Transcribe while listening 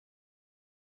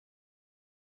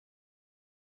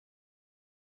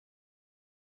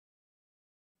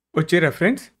వచ్చే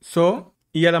reference. So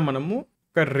ఇవాళ మనము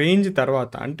ఒక రేంజ్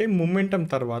తర్వాత అంటే మూమెంటం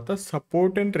తర్వాత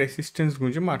సపోర్ట్ అండ్ రెసిస్టెన్స్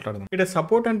గురించి మాట్లాడదాం. ఇక్కడ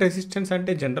సపోర్ట్ అండ్ రెసిస్టెన్స్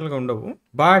అంటే జనరల్గా ఉండవు,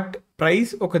 బట్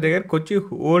ప్రైస్ ఒక దగ్గరకు వచ్చి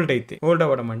హోల్డ్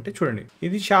అవ్వడం అంటే చూడండి,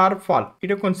 ఇది షార్ప్ ఫాల్,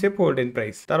 ఇక్కడ కొంతసేపు హోల్డ్ అయింది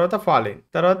ప్రైస్, తర్వాత ఫాల్ అయింది,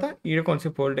 తర్వాత ఇక్కడ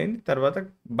కొంతసేపు హోల్డ్ అయింది, తర్వాత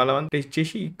బలవంతం టెస్ట్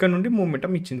చేసి ఇక్కడ నుండి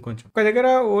మూమెంటం ఇచ్చింది. కొంచెం ఒక దగ్గర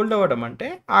హోల్డ్ అవ్వడం అంటే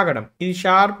ఆగడం. ఇది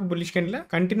షార్ప్ బుల్లిష్ కింద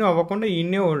కంటిన్యూ అవ్వకుండా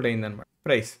ఈయనే హోల్డ్ అయింది అనమాట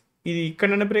ప్రైస్. ఇది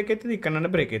ఇక్కడన్నా బ్రేక్ అవుతుంది, ఇక్కడన్నా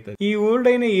బ్రేక్ అవుతుంది. ఈ హోల్డ్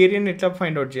అయిన ఏరియాని ఎట్లా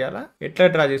ఫైండ్ అవుట్ చేయాలా, ఎట్లా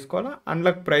డ్రా చేసుకోవాలా,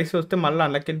 అందులో ప్రైస్ వస్తే మళ్ళీ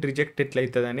అందులోకి రిజెక్ట్ ఎట్లా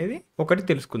అవుతుంది అనేది ఒకటి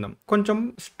తెలుసుకుందాం. కొంచెం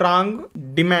స్ట్రాంగ్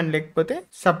డిమాండ్ లేకపోతే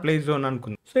సప్లై జోన్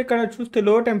అనుకుందాం. సో ఇక్కడ చూస్తే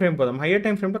లో టైం ఫ్రేమ్ పోదాం, హైయర్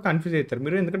టైం ఫ్రేమ్ లో కన్ఫ్యూజ్ అవుతారు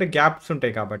మీరు, ఎందుకంటే గ్యాప్స్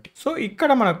ఉంటాయి కాబట్టి. సో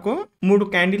ఇక్కడ మనకు 3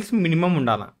 క్యాండిల్స్ మినిమం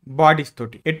ఉండాలా బాడీస్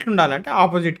తోటి. ఎట్లుండాలంటే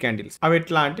ఆపోజిట్ క్యాండిల్స్. అవి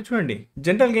ఎట్లా అంటే చూడండి,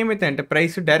 జనరల్ గా ఏమైతే అంటే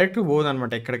ప్రైస్ డైరెక్ట్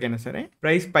పోదనమాట. ఎక్కడికైనా సరే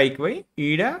ప్రైస్ పైకి పోయి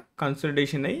ఈడ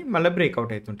కన్సల్టేషన్ అయ్యి మళ్ళీ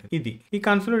బ్రేక్అవుట్ అవుతుంటది. ఇది ఈ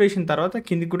కన్సల్టేషన్ తర్వాత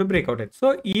కిందికి కూడా బ్రేక్అవుట్ అవుతుంది. సో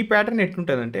ఈ ప్యాటర్న్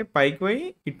ఎట్లుంటది అంటే పైకి పోయి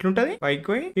ఇట్లుంటది, పైకి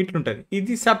పోయి ఇట్లుంటది.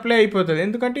 ఇది సప్లై అయిపోతుంది,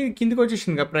 ఎందుకంటే ఇది కిందికి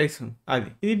వచ్చేసింది కదా ప్రైస్.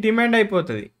 ఇది డిమాండ్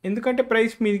అయిపోతుంది, ఎందుకంటే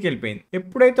ప్రైస్ మీదకి వెళ్ళిపోయింది.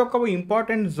 ఎప్పుడైతే ఒక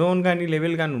ఇంపార్టెంట్ జోన్ కానీ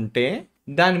లెవెల్ కానీ ఉంటే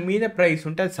దాని మీద ప్రైస్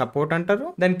ఉంటే అది సపోర్ట్ అంటారు,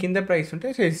 దాని కింద ప్రైస్ ఉంటే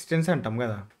రెసిస్టెన్స్ అంటాం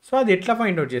కదా. సో అది ఎట్లా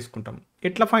ఫైండ్ అవుట్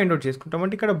చేసుకుంటాం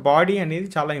అంటే ఇక్కడ బాడీ అనేది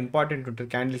చాలా ఇంపార్టెంట్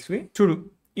ఉంటుంది క్యాండిల్స్ వి. చూడు,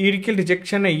 ఈడికి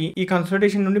రిజెక్షన్ అయ్యి ఈ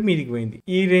కన్సల్టేషన్ నుండి మీదికి పోయింది,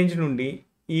 ఈ రేంజ్ నుండి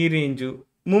ఈ రేంజ్,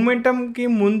 మూమెంటంకి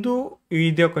ముందు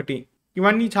ఇది ఒకటి,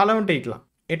 ఇవన్నీ చాలా ఉంటాయి. ఇట్లా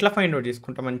ఎట్లా ఫైండ్ అవుట్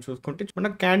చేసుకుంటామని చూసుకుంటే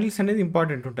మనకు క్యాండిల్స్ అనేది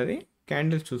ఇంపార్టెంట్ ఉంటుంది.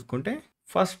 క్యాండిల్స్ చూసుకుంటే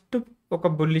ఫస్ట్ ఒక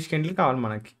బుల్లిష్ క్యాండిల్ కావాలి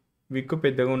మనకి, విక్కు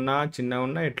పెద్దగా ఉన్నా చిన్నగా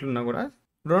ఉన్నా ఎట్లున్నా కూడా.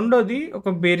 రెండోది ఒక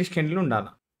బేరిష్ క్యాండిల్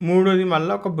ఉండాలి. మూడోది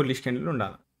మళ్ళీ ఒక బుల్లిష్ క్యాండిల్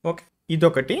ఉండాలి. ఓకే,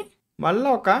 ఇదొకటి, మళ్ళీ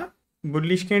ఒక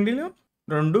బుల్లిష్ క్యాండిల్,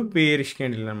 2 బేరిష్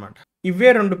క్యాండిల్ అనమాట. ఇవే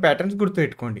 2 ప్యాటర్న్స్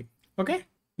గుర్తుపెట్టుకోండి. ఓకే,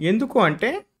 ఎందుకు అంటే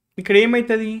ఇక్కడ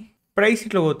ఏమవుతుంది, ప్రైస్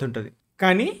ఇట్లా పోతుంటుంది,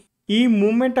 కానీ ఈ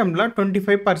మూమెంటంలో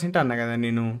 25% అన్నా కదా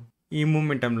నేను. ఈ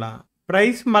మూమెంటంలో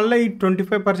ప్రైస్ మళ్ళీ ఈ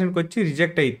 25%కి వచ్చి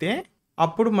రిజెక్ట్ అయితే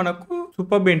అప్పుడు మనకు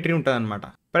సూపర్ ఎంట్రీ ఉంటుంది అనమాట.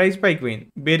 ప్రైస్ పైకి పోయింది,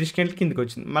 బేరిష్ క్యాండిల్ కిందకి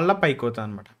వచ్చింది, మళ్ళీ పైకి పోతుంది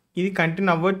అనమాట. ఇది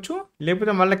కంటిన్యూ అవ్వచ్చు,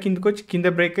 లేకపోతే మళ్ళీ కిందకి వచ్చి కింద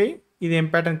బ్రేక్ అయ్యి ఇది ఏం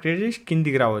ప్యాటర్న్ క్రియేట్ చేసి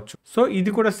కిందికి రావచ్చు. సో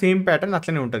ఇది కూడా సేమ్ ప్యాటర్న్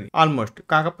అట్లనే ఉంటుంది ఆల్మోస్ట్.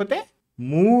 కాకపోతే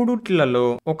మూడుట్లలో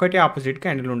ఒకటి ఆపోజిట్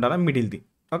క్యాండిల్ ఉండాలా మిడిల్ది.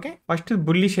 ఓకే, ఫస్ట్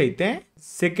బుల్లిష్ అయితే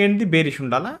సెకండ్ది బేరిష్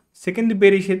ఉండాలా, సెకండ్ది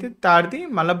బేరిష్ అయితే థర్డ్ది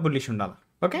మళ్ళీ బుల్లిష్ ఉండాలా.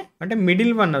 ఓకే, అంటే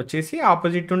మిడిల్ వన్ వచ్చేసి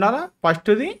ఆపోజిట్ ఉండాలా,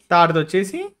 ఫస్ట్ది థర్డ్ది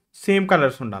వచ్చేసి సేమ్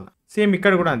కలర్స్ ఉండాలి. సేమ్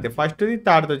ఇక్కడ కూడా అంతే, ఫస్ట్ది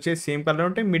థర్డ్ది వచ్చేసి సేమ్ కలర్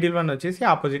ఉంటాయి, మిడిల్ వన్ వచ్చేసి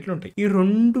ఆపోజిట్లు ఉంటాయి. ఈ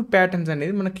 2 ప్యాటర్న్స్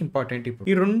అనేది మనకి ఇంపార్టెంట్. ఇప్పుడు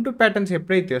ఈ 2 ప్యాటర్న్స్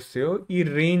ఎప్పుడైతే వస్తాయో ఈ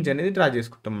రేంజ్ అనేది డ్రా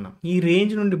చేసుకుంటాం మనం. ఈ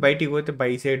రేంజ్ నుండి బయటికి పోతే బై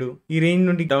సైడ్, ఈ రేంజ్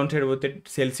నుండి డౌన్ సైడ్ పోతే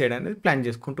సెల్ సైడ్ అనేది ప్లాన్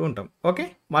చేసుకుంటూ ఉంటాం. ఓకే,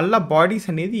 మళ్ళీ బాడీస్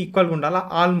అనేది ఈక్వల్గా ఉండాలా.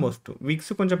 ఆల్మోస్ట్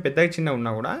విక్స్ కొంచెం పెద్దగా చిన్నగా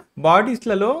ఉన్నా కూడా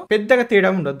బాడీస్లలో పెద్దగా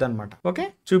తేడా ఉండొద్దు అనమాట. ఓకే,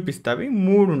 చూపిస్తావి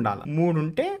 3 ఉండాలి. 3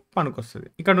 ఉంటే పనికొస్తుంది.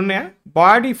 ఇక్కడ ఉన్నాయా,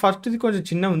 బాడీ ఫస్ట్ది కొంచెం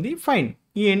చిన్న ఉంది, ఫైన్.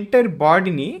 ఈ ఎంటైర్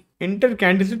బాడీని ఎంటర్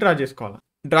క్యాండిల్స్ డ్రా చేసుకోవాలి.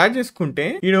 డ్రా చేసుకుంటే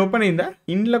ఇది ఓపెన్ అయిందా,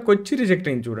 ఇంట్లోకి వచ్చి రిజెక్ట్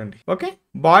అయింది చూడండి. ఓకే,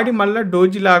 బాడీ మళ్ళీ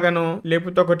డోజీ లాగానో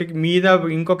లేకపోతే ఒకటి మీద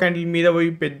ఇంకో క్యాండిల్ మీద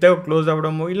పోయి పెద్దగా క్లోజ్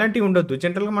అవ్వడము ఇలాంటివి ఉండొద్దు.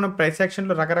 జనరల్ గా మనం ప్రైస్ యాక్షన్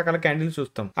లో రకరకాల క్యాండిల్స్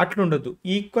చూస్తాం, అట్లా ఉండొద్దు.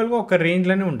 ఈక్వల్ గా ఒక రేంజ్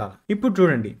లోనే ఉండాలి. ఇప్పుడు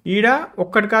చూడండి, ఈడ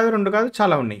 1 కాదు 2 కాదు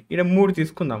చాలా ఉన్నాయి, ఈడ 3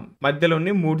 తీసుకుందాం, మధ్యలో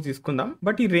 3 తీసుకుందాం.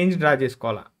 బట్ ఈ రేంజ్ డ్రా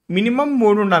చేసుకోవాలా. మినిమం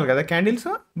 3 ఉండాలి కదా క్యాండిల్స్,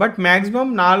 బట్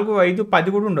మాక్సిమం 4, 5,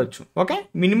 10 కూడా ఉండొచ్చు. ఓకే,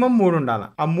 మినిమం 3 ఉండాలి.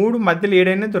 ఆ 3 మధ్యలో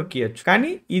ఏడైనా దొరికియచ్చు.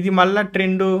 కానీ ఇది మళ్ళీ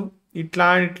ట్రెండ్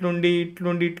ఇట్లుండి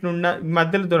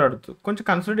మధ్యలో దొరకదు. కొంచెం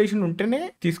కన్సల్టేషన్ ఉంటేనే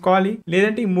తీసుకోవాలి,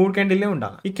 లేదంటే ఈ 3 క్యాండిల్లే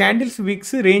ఉండాలి. ఈ క్యాండిల్స్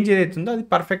విక్స్ రేంజ్ ఏదైతుందో అది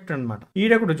పర్ఫెక్ట్ అనమాట.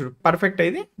 ఈడ కూడా చూడు పర్ఫెక్ట్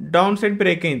అయింది, డౌన్ సైడ్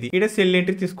బ్రేక్ అయింది, ఈడ సెల్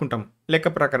ఎంట్రీ తీసుకుంటాం లెక్క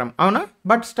ప్రకారం, అవునా.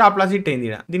 బట్ స్టాప్ లాస్ హిట్ అయింది.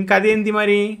 ఈడ దీనికి అదేంది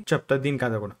మరి చెప్తా, దీనికి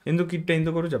అదే కూడా ఎందుకు హిట్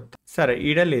అయిందో కూడా చెప్తా. సరే,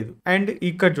 ఈడ లేదు. అండ్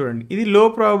ఇక్కడ చూడండి, ఇది లో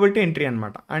ప్రాబబిలిటీ ఎంట్రీ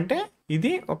అనమాట. అంటే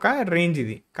ఇది ఒక రేంజ్,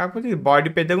 ఇది కాకపోతే ఇది బాడీ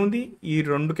పెద్దగా ఉంది, ఈ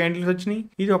 2 క్యాండిల్స్ వచ్చినాయి,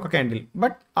 ఇది ఒక క్యాండిల్.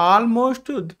 బట్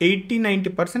ఆల్మోస్ట్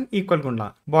 80-90% ఈక్వల్గా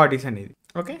ఉండాలి బాడీస్ అనేది.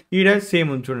 ఓకే, ఈడ సేమ్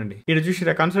ఉంది చూడండి, ఈడ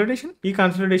చూసిరా కన్సల్టేషన్, ఈ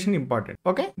కన్సల్టేషన్ ఇంపార్టెంట్.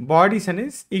 ఓకే, బాడీస్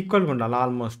అనేది ఈక్వల్ గా ఉండాలి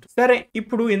ఆల్మోస్ట్. సరే,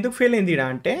 ఇప్పుడు ఎందుకు ఫెయిల్ అయింది ఈడ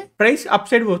అంటే ప్రైస్ అప్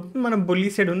సైడ్ పోతుంది, మనం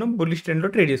బుల్లిష్ సైడ్ ఉన్నాం, బుల్లిష్ ట్రెండ్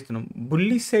లో ట్రేడ్ చేస్తున్నాం.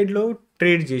 బుల్లిష్ సైడ్ లో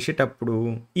ట్రేడ్ చేసేటప్పుడు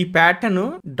ఈ ప్యాటర్న్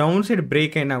డౌన్ సైడ్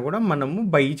బ్రేక్ అయినా కూడా మనము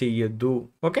బై చెయ్యొద్దు.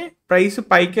 ఓకే, ప్రైస్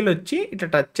పైకి వచ్చి ఇట్లా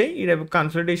టచ్ అయ్యి ఈడ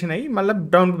కన్సల్టేషన్ అయ్యి మళ్ళీ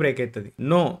డౌన్ కి బ్రేక్ అవుతుంది.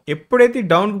 నో, ఎప్పుడైతే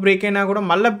డౌన్ కి బ్రేక్ అయినా కూడా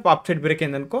మళ్ళీ అప్ సైడ్ బ్రేక్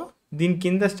అయింది అనుకో, దీని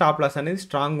కింద స్టాప్ లాస్ అనేది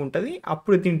స్ట్రాంగ్ ఉంటుంది.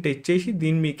 అప్పుడు దీన్ని టచ్ చేసి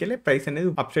దీని మీకెళ్ళి ప్రైస్ అనేది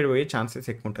అప్ సైడ్ పోయే ఛాన్సెస్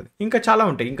ఎక్కువ ఉంటుంది. ఇంకా చాలా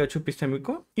ఉంటాయి, ఇంకా చూపిస్తాం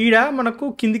మీకు. ఈడ మనకు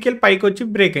కిందికి పైకి వచ్చి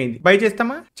బ్రేక్ అయింది, బై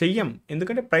చేస్తామా, చెయ్యం.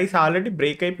 ఎందుకంటే ప్రైస్ ఆల్రెడీ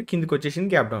బ్రేక్ అయిపోయి కిందికి వచ్చేసింది,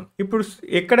 గ్యాప్ డౌన్. ఇప్పుడు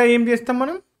ఎక్కడ ఏం చేస్తాం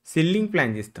మనం, సెల్లింగ్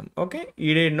ప్లాన్ చేస్తాం. ఓకే,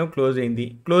 ఈడ ఎన్నో క్లోజ్ అయింది,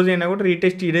 క్లోజ్ అయినా కూడా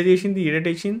రీటెస్ట్ ఈడ చేసింది, ఈడ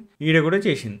చేసింది, ఈడ కూడా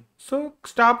చేసింది. సో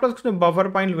స్టాప్ లాస్ కొంచెం బఫర్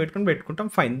పాయింట్లు పెట్టుకుంటాం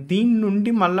ఫైన్. దీని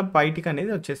నుండి మళ్ళీ బయటికి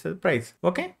అనేది వచ్చేస్తుంది ప్రైస్.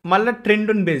 ఓకే, మళ్ళీ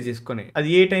ట్రెండ్ బేస్ చేసుకుని అది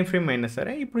ఏ టైం ఫ్రేమ్ అయినా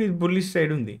సరే. ఇప్పుడు ఇది బుల్లిష్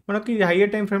సైడ్ ఉంది, మనకి ఇది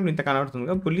హైయర్ టైం ఫ్రేమ్ ఇంత కనబడుతుంది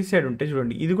కదా. బుల్లిష్ సైడ్ ఉంటే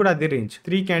చూడండి, ఇది కూడా అదే రేంజ్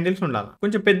 3 క్యాండిల్స్ ఉండాలి.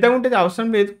 కొంచెం పెద్దగా ఉంటే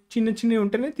అవసరం లేదు, చిన్నవి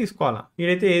ఉంటేనే తీసుకోవాలా.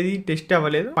 ఈడైతే ఏది టెస్ట్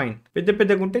అవ్వలేదు, ఫైన్.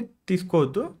 పెద్దగా ఉంటే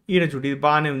తీసుకోవద్దు. ఈడ చూడు, ఇది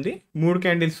బాగానే ఉంది 3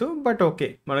 క్యాండిల్స్, బట్ ఓకే.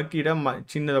 మనకి ఈడ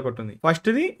చిన్నది ఒకటి ఉంది.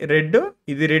 ఫస్ట్ది రెడ్,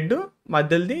 ఇది రెడ్,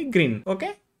 మధ్యది గ్రీన్. ఓకే,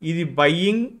 ఇది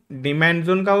బయ్యింగ్ డిమాండ్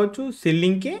జోన్ కావచ్చు,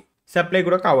 సెల్లింగ్ కి సప్లై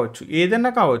కూడా కావచ్చు,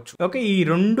 ఏదన్నా కావచ్చు. ఓకే, ఈ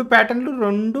 2 ప్యాటర్న్లు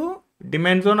 2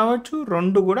 డిమాండ్ జోన్ అవ్వచ్చు,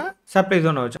 2 కూడా సప్లై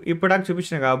జోన్ అవ్వచ్చు. ఇప్పుడు నాకు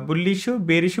చూపించిన బుల్లిష్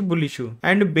బుల్లిష్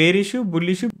అండ్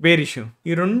బుల్లిష్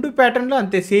ఈ 2 ప్యాటర్న్లు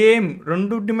అంతే సేమ్.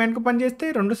 2 డిమాండ్ కు పనిచేస్తే,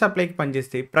 2 సప్లైకి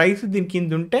పనిచేస్తాయి. ప్రైస్ దీని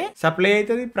కింద ఉంటే సప్లై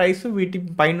అవుతుంది, ప్రైస్ వీటి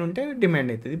పైన ఉంటే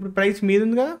డిమాండ్ అవుతుంది. ఇప్పుడు ప్రైస్ మీద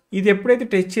ఉంది కదా, ఇది ఎప్పుడైతే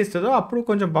టెస్ట్ చేస్తుందో అప్పుడు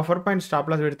కొంచెం బఫర్ పాయింట్ స్టాప్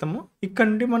లాస్ పెడతాము. ఇక్కడ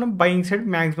నుండి మనం బయింగ్ సైడ్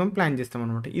మాక్సిమం ప్లాన్ చేస్తాం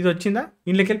అనమాట. ఇది వచ్చిందా,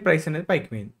 ఇంట్లోకి ప్రైస్ అనేది పైకి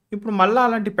పోయింది. ఇప్పుడు మళ్ళీ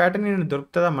అలాంటి ప్యాటర్న్ నేను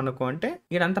దొరుకుతుందా మనకు అంటే,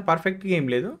 ఈడంతా పర్ఫెక్ట్గా ఏం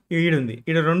లేదు. ఈడుంది,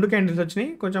 ఈడ 2 క్యాండిల్స్ వచ్చినాయి,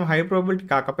 కొంచెం హై ప్రాబిలిటీ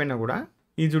కాకపోయినా కూడా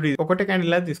ఈ చూడు ఒకటే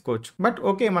క్యాండిల్ అది తీసుకోవచ్చు. బట్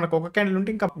ఓకే, మనకు ఒక క్యాండిల్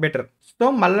ఉంటే ఇంకా బెటర్. సో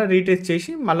మళ్ళీ రీటెస్ట్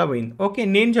చేసి మళ్ళీ పోయింది. ఓకే,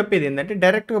 నేను చెప్పేది ఏంటంటే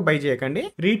డైరెక్ట్ గా బై చేయకండి,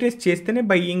 రీటెస్ట్ చేస్తేనే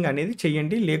బయ్యింగ్ అనేది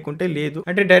చెయ్యండి, లేకుంటే లేదు.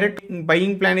 అంటే డైరెక్ట్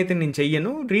బయ్యింగ్ ప్లాన్ అయితే నేను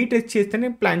చెయ్యను, రీటెస్ట్ చేస్తేనే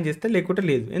ప్లాన్ చేస్తే, లేకుంటే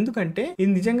లేదు. ఎందుకంటే ఇది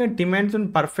నిజంగా డిమాండ్స్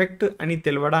పర్ఫెక్ట్ అని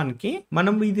తెలవడానికి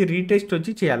మనం ఇది రీటెస్ట్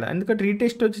వచ్చి చేయాలి. ఎందుకంటే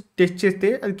రీటెస్ట్ వచ్చి టెస్ట్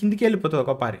చేస్తే అది కిందికి వెళ్ళిపోతుంది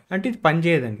ఒక పారి, అంటే ఇది పని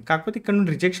చేయదండి. కాకపోతే ఇక్కడ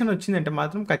నుండి రిజెక్షన్ వచ్చిందంటే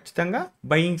మాత్రం ఖచ్చితంగా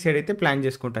బయ్యింగ్ సైడ్ అయితే ప్లాన్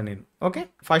చేసుకుంటాను నేను. ఓకే,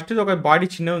 ఫస్ట్ ఒక బాడీ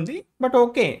చిన్న ఉంది, but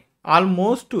okay,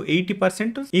 almost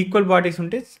 80% equal bodies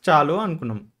ఉంటే చాలు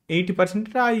అనుకున్నాం.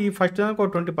 80% ఈ ఫస్ట్ ఒక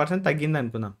 20% తగ్గింది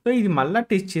అనుకుందాం. సో ఇది మళ్ళీ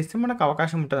టెస్ట్ చేస్తే మనకు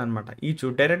అవకాశం ఉంటుంది అనమాట. ఈ చూ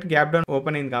డైరెక్ట్ గ్యాప్ డౌన్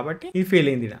ఓపెన్ అయింది కాబట్టి ఇది ఫెయిల్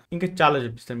అయింది. ఇంకా చాలా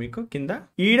చూపిస్తాను మీకు. కింద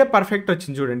ఈడ పర్ఫెక్ట్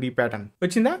వచ్చింది చూడండి, ఈ ప్యాటర్న్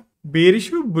వచ్చిందా, బేరిష్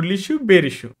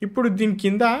బేరిష్. ఇప్పుడు దీని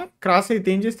కింద క్రాస్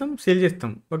అయితే ఏం చేస్తాం, సెల్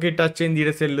చేస్తాం. ఓకే, టచ్ అయింది,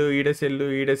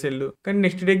 ఈడ సెల్ కానీ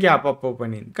next day gap up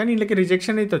open అయింది. కానీ వీళ్ళకి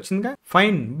రిజెక్షన్ అయితే వచ్చిందిగా,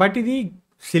 ఫైన్. బట్ ఇది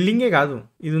సెల్లింగే కాదు,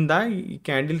 ఇది ఉందా, ఈ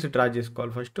క్యాండిల్స్ డ్రా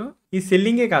చేసుకోవాలి ఫస్ట్. ఈ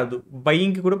సెల్లింగే కాదు,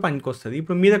 బయింగ్ కి కూడా పనికి వస్తుంది.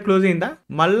 ఇప్పుడు మీద క్లోజ్ అయిందా,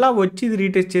 మళ్ళా వచ్చి ఇది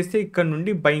రీటెస్ట్ చేస్తే ఇక్కడ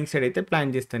నుండి బయింగ్ సైడ్ అయితే ప్లాన్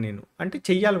చేస్తాను నేను. అంటే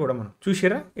చెయ్యాలి కూడా మనం.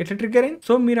 చూసారా ఎట్లా ట్రిగ్గర్ అయింది.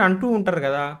 సో మీరు అంటూ ఉంటారు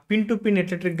కదా, పిన్ టు పిన్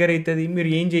ఎట్లా ట్రిగ్గర్ అవుతుంది, మీరు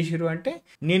ఏం చేసిరు అంటే,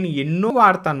 నేను ఎన్నో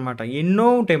వాడతా అనమాట, ఎన్నో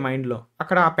ఉంటాయి మైండ్ లో.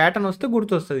 అక్కడ ఆ ప్యాటర్న్ వస్తే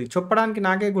గుర్తొస్తుంది, చెప్పడానికి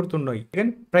నాకే గుర్తుండవు.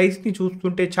 కానీ ప్రైస్ ని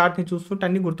చూస్తుంటే, చార్ట్ ని చూస్తుంటే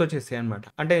అన్ని గుర్తొచ్చేస్తాయి అనమాట.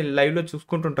 అంటే లైవ్ లో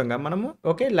చూసుకుంటుంటాం కదా మనము.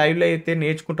 ఓకే, లైవ్ లో అయితే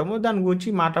నేర్చుకుంటామో దాని గురించి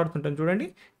మాట్లాడుతుంటాం చూడండి.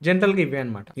 జనరల్ గా ఇవే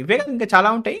అనమాట. ఇవే ఇంకా చాలా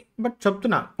ఉంటాయి, బట్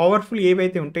చెప్తున్నా పవర్ఫుల్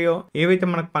ఏవైతే ఉంటాయో, ఏవైతే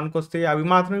మనకు పనికొస్తాయో అవి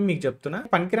మాత్రమే మీకు చెప్తున్నా.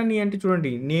 పనికిరాని అంటే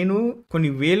చూడండి, నేను కొన్ని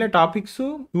వేల టాపిక్స్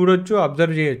చూడొచ్చు,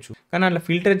 అబ్జర్వ్ చేయొచ్చు, కానీ అట్లా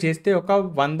ఫిల్టర్ చేస్తే ఒక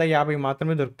 150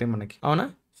 మాత్రమే దొరుకుతాయి మనకి, అవునా.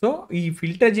 సో ఈ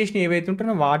ఫిల్టర్ చేసిన ఏవైతే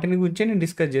ఉంటారో వాటిని గురించే నేను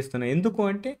డిస్కస్ చేస్తున్నాను. ఎందుకు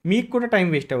అంటే మీకు కూడా టైం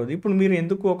వేస్ట్ అవ్వదు. ఇప్పుడు మీరు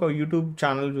ఎందుకు ఒక యూట్యూబ్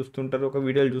ఛానల్ చూస్తుంటారు, ఒక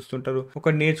వీడియోలు చూస్తుంటారు,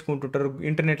 ఒక నేర్చుకుంటుంటారు,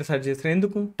 ఇంటర్నెట్ సర్చ్ చేస్తారు,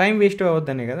 ఎందుకు టైం వేస్ట్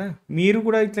అవ్వద్దనే కదా. మీరు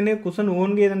కూడా ఇట్లనే కూర్చొని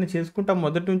ఓన్గా ఏదైనా చేసుకుంటా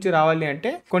మొదటి నుంచి రావాలి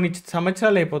అంటే కొన్ని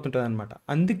సంవత్సరాలు అయిపోతుంటది అనమాట.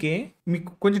 అందుకే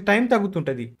మీకు కొంచెం టైం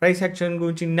తగ్గుతుంటది. ప్రైస్ యాక్షన్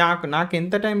గురించి నాకు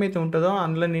ఎంత టైం అయితే ఉంటుందో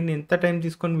అందులో నేను ఎంత టైం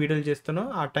తీసుకొని వీడియోలు చేస్తానో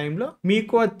ఆ టైంలో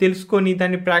మీకు అది తెలుసుకొని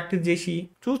దాన్ని ప్రాక్టీస్ చేసి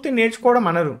చూస్తే నేర్చుకోవడం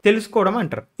అనరు, తెలుసుకోవడం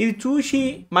అంటారు. ఇది చూసి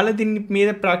మళ్ళీ దీని మీద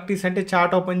ప్రాక్టీస్ అంటే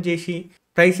చార్ట్ ఓపెన్ చేసి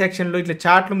ప్రైస్ యాక్షన్లో ఇట్లా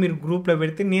చార్ట్లు మీరు గ్రూప్లో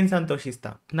పెడితే నేను సంతోషిస్తా.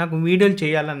 నాకు వీడియోలు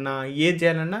చేయాలన్నా ఏది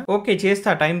చేయాలన్నా ఓకే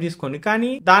చేస్తా టైం తీసుకొని,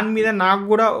 కానీ దాని మీద నాకు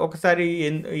కూడా ఒకసారి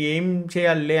ఏం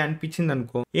చేయాలి అనిపించింది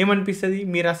అనుకో, ఏమనిపిస్తుంది,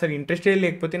 మీరు అసలు ఇంట్రెస్టే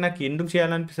లేకపోతే నాకు ఎందుకు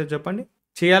చేయాలనిపిస్తుంది చెప్పండి,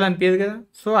 చేయాలనిపించదు కదా.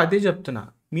 సో అదే చెప్తున్నా,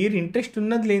 మీరు ఇంట్రెస్ట్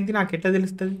ఉన్నది లేనిది నాకు ఎట్లా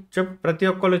తెలుస్తుంది ప్రతి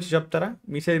ఒక్కళ్ళు వచ్చి చెప్తారా,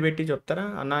 మెసేజ్ పెట్టి చెప్తారా,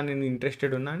 అన్నా నేను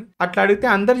ఇంట్రెస్టెడ్ ఉన్నా అని. అట్లా అడిగితే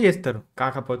అందరు చేస్తారు.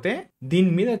 కాకపోతే దీని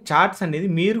మీద చార్ట్స్ అనేది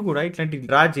మీరు కూడా ఇట్లాంటి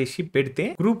డ్రా చేసి పెడితే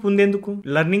గ్రూప్ ఉంది ఎందుకు,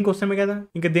 లెర్నింగ్ కోసమే కదా.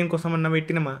 ఇంకా దేనికోసం అన్నా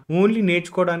పెట్టినమా, ఓన్లీ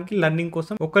నేర్చుకోవడానికి, లెర్నింగ్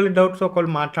కోసం, ఒకళ్ళ డౌట్స్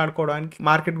ఒకళ్ళు మాట్లాడుకోవడానికి,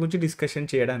 మార్కెట్ గురించి డిస్కషన్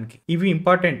చేయడానికి, ఇవి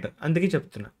ఇంపార్టెంట్. అందుకే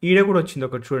చెప్తున్నా. ఈడ కూడా వచ్చింది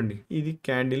ఒకటి చూడండి, ఇది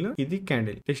క్యాండిల్, ఇది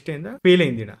క్యాండిల్ టెస్ట్ అయిందా, ఫెయిల్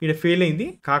అయింది. ఈడ ఫెయిల్ అయింది.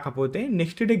 కాకపోతే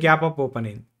next day gap up open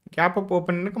అయింది. గ్యాప్ అప్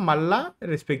ఓపెన్ అయినాక మళ్ళా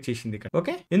రెస్పెక్ట్ చేసింది ఇక్కడ.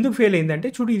 ఓకే, ఎందుకు ఫెయిల్ అయింది అంటే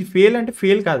చూడు, ఇది ఫెయిల్ అంటే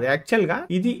ఫెయిల్ కాదు, యాక్చువల్ గా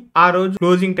ఇది ఆ రోజు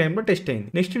క్లోజింగ్ టైంలో టెస్ట్ అయింది.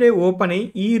 నెక్స్ట్ డే ఓపెన్ అయ్యి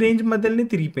ఈ రేంజ్ మధ్యలోనే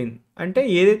తిరిగిపోయింది. అంటే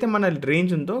ఏదైతే మన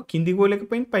రేంజ్ ఉందో కిందికి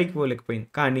పోలేకపోయింది, పైకి పోలేకపోయింది.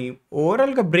 కానీ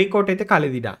ఓవరాల్ గా బ్రేక్అవుట్ అయితే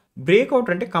కాలేదు. ఇడ బ్రేక్అవుట్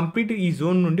అంటే కంప్లీట్ ఈ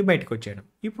జోన్ నుండి బయటకు వచ్చేయడం.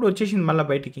 ఇప్పుడు వచ్చేసింది మళ్ళీ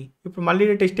బయటికి. ఇప్పుడు మళ్ళీ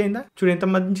టెస్ట్ అయిందా, చూడు ఎంత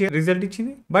మంచి రిజల్ట్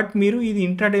ఇచ్చింది. బట్ మీరు ఇది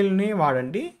ఇంట్రాడేలోనే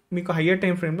వాడండి, మీకు హయ్యర్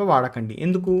టైం ఫ్రేమ్ లో వాడకండి.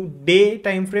 ఎందుకు, day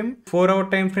time frame, 4 hour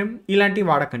time frame ఇలాంటివి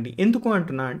వాడకండి. ఎందుకు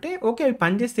అంటున్నా అంటే, ఓకే అవి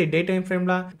పనిచేస్తాయి డే టైం ఫ్రేమ్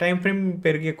లా. టైం ఫ్రేమ్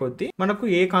పెరిగే కొద్దీ మనకు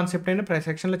ఏ కాన్సెప్ట్ అయినా ప్రైస్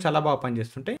యాక్షన్ లో చాలా బాగా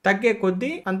పనిచేస్తుంటాయి. తగ్గే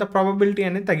కొద్దీ అంత ప్రాబబిలిటీ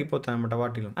అనేది తగ్గిపోతుంది అనమాట,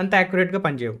 వాటిలో అంత యాక్యురేట్ గా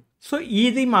పనిచేయవు. సో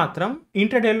ఇది మాత్రం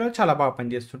ఇంటర్డేలో చాలా బాగా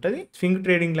పనిచేస్తుంటది స్వింగ్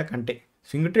ట్రేడింగ్ ల కంటే.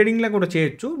 స్వింగ్ ట్రేడింగ్లో కూడా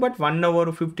చేయొచ్చు, బట్ 1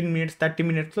 అవర్ 15 మినిట్స్ 30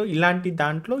 మినిట్స్లో ఇలాంటి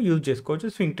దాంట్లో యూజ్ చేసుకోవచ్చు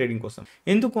స్వింగ్ ట్రేడింగ్ కోసం.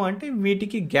 ఎందుకు అంటే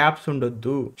వీటికి గ్యాప్స్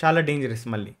ఉండొద్దు, చాలా డేంజరస్.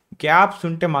 మళ్ళీ గ్యాప్స్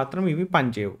ఉంటే మాత్రం ఇవి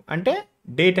పనిచేయవు. అంటే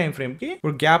డే టైం ఫ్రేమ్ కి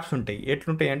ఇప్పుడు గ్యాప్స్ ఉంటాయి.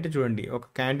 ఎట్లుంటాయి అంటే చూడండి, ఒక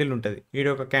క్యాండిల్ ఉంటుంది,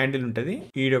 ఈడొక క్యాండిల్ ఉంటుంది,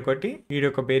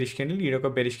 ఈడొక బేరిష్ క్యాండిల్, ఈడొక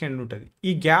బేరిష్ క్యాండిల్ ఉంటుంది.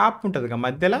 ఈ గ్యాప్ ఉంటుంది కదా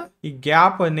మధ్యలో, ఈ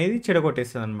గ్యాప్ అనేది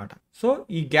చెడగొట్టేస్తుంది అనమాట. సో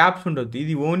ఈ గ్యాప్స్ ఉండొద్దు.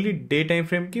 ఇది ఓన్లీ డే టైం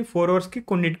ఫ్రేమ్ కి 4 అవర్స్ కి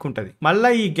కొన్నిటికి ఉంటుంది.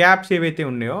 మళ్ళీ ఈ గ్యాప్స్ ఏవైతే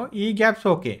ఉన్నాయో ఈ గ్యాప్స్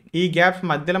ఓకే, ఈ గ్యాప్స్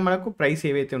మధ్యలో మనకు ప్రైస్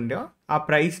ఏవైతే ఉన్నాయో ఆ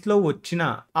ప్రైస్ లో వచ్చిన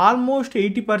ఆల్మోస్ట్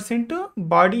 80%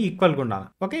 బాడీ ఈక్వల్ గా ఉండాలి.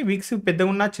 ఓకే, వీక్స్ పెద్దగా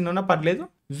ఉన్నా చిన్న పర్లేదు,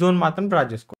 జోన్ మాత్రం డ్రా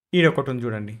చేసుకో. ఈడొకటి ఉంది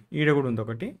చూడండి, ఈడ కూడా ఉంది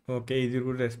ఒకటి. ఓకే, ఇది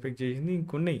కూడా రెస్పెక్ట్ చేసింది.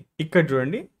 ఇంకొన్నాయి ఇక్కడ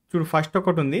చూడండి, ఫస్ట్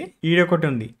ఒకటి ఉంది, ఈడొకటి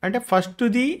ఉంది. అంటే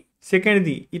ఫస్ట్ది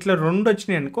సెకండ్ది ఇట్లా 2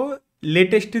 వచ్చినాయి అనుకో,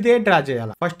 లేటెస్ట్దే డ్రా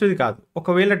చేయాలి, ఫస్ట్ది కాదు.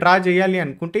 ఒకవేళ డ్రా చేయాలి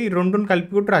అనుకుంటే ఈ 2ని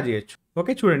కలిపి కూడా డ్రా చేయొచ్చు.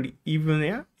 ఓకే చూడండి, ఇవి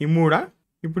ఉన్నాయా, ఈ 3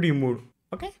 ఇప్పుడు ఈ 3.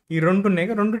 ఓకే, ఈ 2 ఉన్నాయి,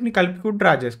 2ని కలిపి కూడా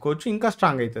డ్రా చేసుకోవచ్చు, ఇంకా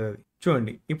స్ట్రాంగ్ అవుతుంది అది.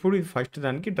 చూడండి ఇప్పుడు ఇది ఫస్ట్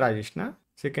దానికి డ్రా చేసిన,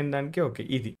 సెకండ్ దానికి ఓకే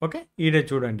ఇది. ఓకే, ఈడే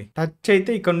చూడండి టచ్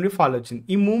అయితే ఇక్కడ నుండి ఫాల్ వచ్చింది.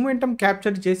 ఈ మూమెంటం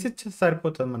క్యాప్చర్ చేసి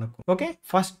సరిపోతుంది మనకు. ఓకే,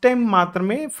 ఫస్ట్ టైం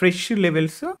మాత్రమే ఫ్రెష్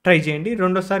లెవెల్స్ ట్రై చేయండి.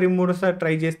 రెండోసారి మూడోసారి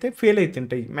ట్రై చేస్తే ఫెయిల్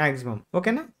అవుతుంటాయి మాక్సిమం.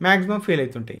 ఓకేనా, మాక్సిమం ఫెయిల్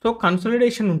అవుతుంటాయి. సో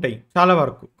కన్సోలిడేషన్ ఉంటాయి చాలా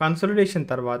వరకు.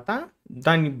 కన్సోలిడేషన్ తర్వాత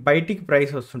దాని బయటికి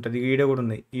ప్రైస్ వస్తుంటది. ఈడ కూడా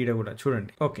ఉంది, ఈడ కూడా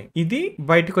చూడండి. ఓకే, ఇది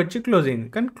బయటకు వచ్చి క్లోజ్ అయింది.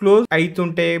 కానీ క్లోజ్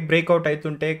అవుతుంటే, బ్రేక్అవుట్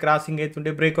అవుతుంటే, క్రాసింగ్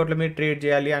అవుతుంటే, బ్రేక్అవుట్ లో మీరు ట్రేడ్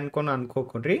చేయాలి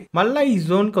అనుకోకండి. మళ్ళీ ఈ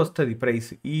జోన్ కి వస్తుంది ప్రైస్.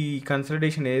 ఈ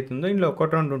కన్సల్టేషన్ ఏదైతే ఉందో ఇందులో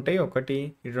 1-2 ఉంటాయి,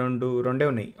 1-2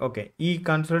 ఉన్నాయి. ఓకే, ఈ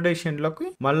కన్సల్టేషన్ లోకి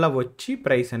మళ్ళీ వచ్చి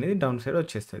ప్రైస్ అనేది డౌన్ సైడ్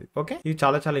వచ్చేస్తుంది. ఓకే, ఇది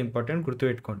చాలా చాలా ఇంపార్టెంట్,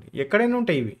 గుర్తుపెట్టుకోండి. ఎక్కడైనా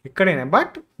ఉంటాయి ఇవి, ఎక్కడైనా.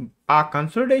 బట్ ఆ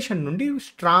కన్సల్టేషన్ నుండి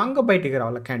స్ట్రాంగ్ గా బయటికి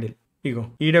రావాలి క్యాండిల్. ఇగో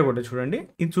ఈడ కూడా చూడండి,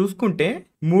 ఇది చూసుకుంటే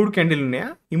 3 క్యాండిల్ ఉన్నాయా,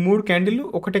 ఈ 3 క్యాండిల్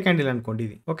ఒకటే క్యాండిల్ అనుకోండి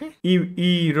ఇది. ఓకే, ఈ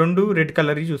 2 రెడ్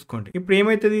కలర్ చూసుకోండి. ఇప్పుడు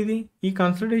ఏమైతుంది, ఇది ఈ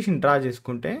కన్సల్టేషన్ డ్రా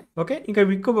చేసుకుంటే ఓకే, ఇంకా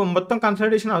విక్కు మొత్తం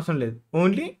కన్సల్టేషన్ అవసరం లేదు,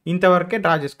 ఓన్లీ ఇంతవరకే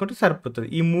డ్రా చేసుకుంటే సరిపోతుంది.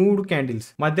 ఈ 3 క్యాండిల్స్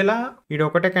మధ్యలో ఈడ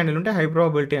ఒకటే క్యాండిల్ ఉంటే హై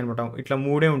ప్రాబిలిటీ అనమాట. ఇట్లా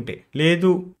 3 ఉంటాయి,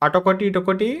 లేదు అటొకటి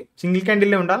ఇటొకటి సింగిల్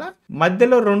క్యాండిల్ ఉండాలా,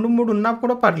 మధ్యలో 2-3 ఉన్నా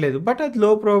కూడా పర్లేదు, బట్ అది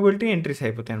లో ప్రాబిలిటీ ఎంట్రీస్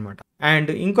అయిపోతాయి అనమాట. అండ్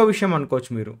ఇంకో విషయం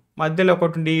అనుకోవచ్చు మీరు, మధ్యలో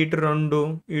ఒకటి ఉండి ఇటు 2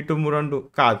 ఇటు 2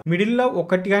 కాదు, మిడిల్ లో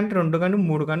 1 కానీ 2 కానీ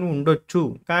 3 కానీ ఉండొచ్చు,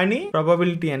 కానీ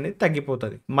ప్రాబబిలిటీ అనేది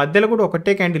తగ్గిపోతుంది. మధ్యలో కూడా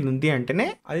ఒకటే క్యాండిల్ ఉంది అంటేనే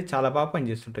అది చాలా బాగా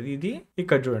పనిచేస్తుంటది. ఇది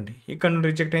ఇక్కడ చూడండి, ఇక్కడ నుండి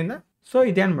రిజెక్ట్ అయిందా. సో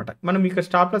ఇదే అనమాట. మనం ఇక్కడ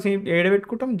స్టాప్ లాస్ ఏడ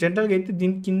పెట్టుకుంటాం, జనరల్ గా అయితే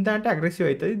దీని కింద అంటే అగ్రెసివ్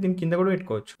అవుతుంది, దీని కింద కూడా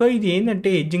పెట్టుకోవచ్చు. సో ఇది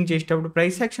ఏంటంటే ఎడ్జింగ్ చేసేటప్పుడు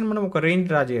ప్రైస్ యాక్షన్ మనం ఒక రేంజ్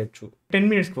డ్రా చేయొచ్చు. 10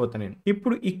 మినిట్స్కి పోతాను నేను.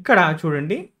 ఇప్పుడు ఇక్కడ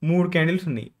చూడండి 3 క్యాండిల్స్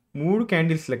ఉన్నాయి, 3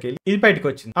 క్యాండిల్స్ లకి వెళ్ళి ఇది బయటకు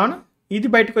వచ్చింది. అవునా, ఇది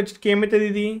బయటకు వచ్చి ఏమవుతుంది,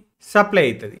 ఇది సప్లై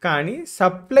అవుతుంది. కానీ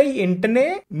సప్లై వెంటనే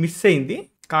మిస్ అయింది,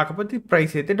 కాకపోతే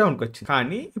ప్రైస్ అయితే డౌన్కి వచ్చింది.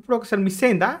 కానీ ఇప్పుడు ఒకసారి మిస్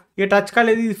అయిందా, ఇక టచ్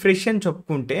కాలేదు, ఇది ఫ్రెష్ అని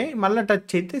చెప్పుకుంటే మళ్ళీ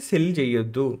టచ్ అయితే సెల్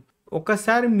చేయొద్దు.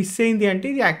 ఒకసారి మిస్ అయింది అంటే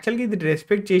ఇది యాక్చువల్గా ఇది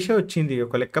రెస్పెక్ట్ చేసే వచ్చింది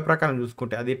ఒక లెక్క ప్రకారం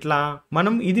చూసుకుంటే. అది ఎట్లా,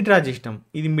 మనం ఇది డ్రా చేసినాం,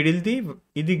 ఇది మిడిల్ది,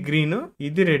 ఇది గ్రీన్,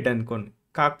 ఇది రెడ్ అనుకోండి.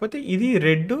 కాకపోతే ఇది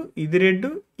రెడ్, ఇది రెడ్,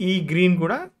 ఈ గ్రీన్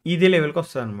కూడా ఇదే లెవెల్కి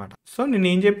వస్తుంది అనమాట. సో నేను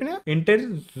ఏం చెప్పిన ఎంటర్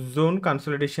జోన్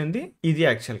కన్సల్టేషన్ ది ఇది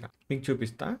యాక్చువల్ గా మీకు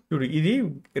చూపిస్తా చూడు. ఇది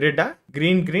రెడ్,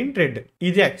 గ్రీన్ గ్రీన్ రెడ్,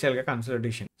 ఇది యాక్చువల్ గా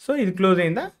కన్సల్టేషన్. సో ఇది క్లోజ్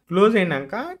అయిందా, క్లోజ్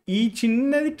అయినాక ఈ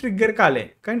చిన్నది ట్రిగ్గర్ కాలే,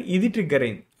 కానీ ఇది ట్రిగ్గర్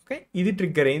అయింది. ఇది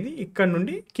ట్రిగ్గర్ అయింది, ఇక్కడ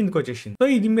నుండి కిందకి వచ్చేసింది. సో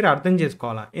ఇది మీరు అర్థం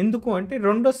చేసుకోవాలా. ఎందుకు అంటే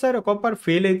రెండోసారి ఒక్కొక్కరు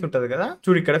ఫెయిల్ అవుతుంటది కదా,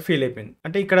 చూడు ఇక్కడ ఫెయిల్ అయిపోయింది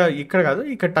అంటే ఇక్కడ కాదు,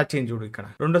 ఇక్కడ టచ్ అయింది చూడు, ఇక్కడ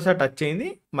రెండోసారి టచ్ అయింది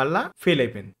మళ్ళా ఫెయిల్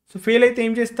అయిపోయింది. సో ఫెయిల్ అయితే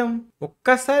ఏం చేస్తాం,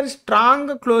 ఒక్కసారి స్ట్రాంగ్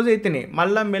గా క్లోజ్ అయితేనే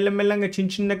మళ్ళీ మెల్లమెల్లంగా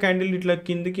చిన్న క్యాండిల్ ఇట్లా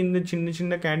కింద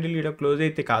చిన్న క్యాండిల్ ఇక్కడ క్లోజ్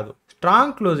అయితే కాదు,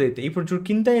 స్ట్రాంగ్ క్లోజ్ అయితే. ఇప్పుడు చూడు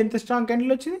కింద ఎంత స్ట్రాంగ్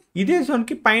క్యాండిల్ వచ్చింది, ఇదే జోన్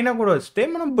కి పైన కూడా వస్తే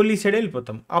మనం బుల్లి సైడ్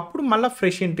వెళ్ళిపోతాం. అప్పుడు మళ్ళీ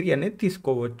ఫ్రెష్ ఎంట్రీ అనేది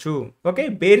తీసుకోవచ్చు. ఓకే,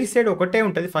 బేరీ సైడ్ ఒకటే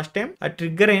ఉంటది ఫస్ట్ టైం, ఆ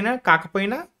ట్రిగ్గర్ అయినా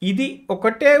కాకపోయినా. ఇది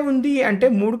ఒకటే ఉంది అంటే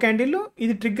 3 క్యాండిల్,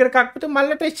 ఇది ట్రిగ్గర్ కాకపోతే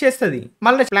మళ్ళీ టెస్ట్ చేస్తుంది,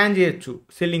 మళ్ళీ ప్లాన్ చేయొచ్చు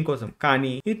సెల్లింగ్ కోసం.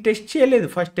 కానీ ఇది టెస్ట్ చేయలేదు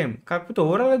ఫస్ట్ టైం, కాకపోతే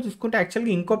ఓవరాల్ గా చూసుకుంటే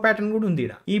యాక్చువల్గా ఇంకో ప్యాటర్న్ కూడా ఉంది.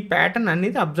 ఈ ప్యాటర్న్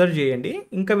అనేది అబ్జర్వ్ చేయండి,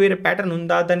 ఇంకా వేరే ప్యాటర్న్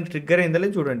ఉందా, దానికి ట్రిగ్గర్ అయిందా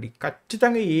లేదు చూడండి.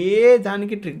 ఖచ్చితంగా ఏ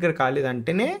దానికి ట్రిగ్గర్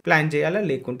కాలేదంటేనే ప్లాన్ చేయాలా,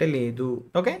 లేకుంటే లేదు.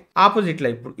 ఓకే, ఆపోజిట్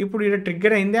లా ఇప్పుడు ఇక్కడ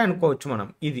ట్రిగ్గర్ అయిందే అనుకోవచ్చు మనం,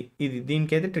 ఇది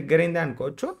దీనికైతే ట్రిగ్గర్ అయిందే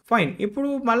అనుకోవచ్చు. ఫైన్, ఇప్పుడు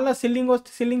మళ్ళీ సెల్లింగ్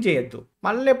వస్తే సెల్లింగ్ చేయొద్దు.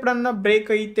 మళ్ళీ ఎప్పుడన్నా బ్రేక్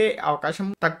అయితే అవకాశం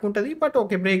తక్కువ ఉంటుంది, బట్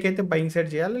ఓకే బ్రేక్ అయితే బయింగ్ సైడ్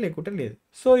చేయాలి, లేకుంటే లేదు.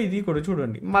 సో ఇది కూడా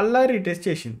చూడండి మళ్ళీ రీటెస్ట్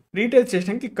చేసింది, రీటెస్ట్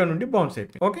చేసినాక ఇక్కడ నుండి బౌన్స్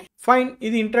అయిపోయింది. ఓకే ఫైన్,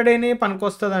 ఇది ఇంట్రాడేనే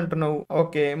పనికొస్తుంది అంటున్నావు.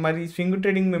 ఓకే, మరి స్వింగ్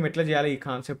ట్రేడింగ్ మేము ఎట్లా చేయాలి ఈ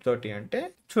కాన్సెప్ట్ తోటి అంటే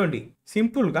చూడండి,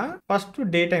 సింపుల్ గా ఫస్ట్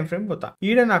డే టైం ఫ్రేమ్ పోతా.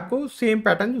 ఈడ నాకు సేమ్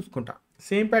ప్యాటర్న్ చూసుకుంటా.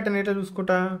 సేమ్ ప్యాటర్న్ ఎట్లా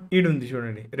చూసుకుంటా, ఈడుంది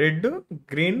చూడండి, రెడ్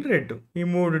గ్రీన్ రెడ్, ఈ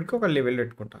 3కి ఒక లెవెల్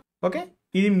పెట్టుకుంటా. ఓకే,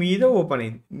 ఇది మీద ఓపెన్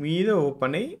అయింది, మీద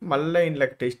ఓపెన్ అయ్యి మళ్ళీ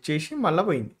ఇంట్లోకి టెస్ట్ చేసి మళ్ళీ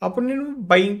పోయింది. అప్పుడు నేను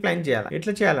బయింగ్ ప్లాన్ చేయాలి.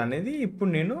 ఎట్లా చేయాలనేది ఇప్పుడు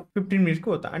నేను 15 మినిట్స్కి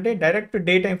పోతా, అంటే డైరెక్ట్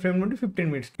డే టైం ఫ్రేమ్ నుండి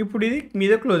 15 మినిట్స్. ఇప్పుడు ఇది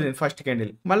మీద క్లోజ్ అయింది ఫస్ట్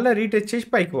క్యాండిల్, మళ్ళీ రీటెస్ట్ చేసి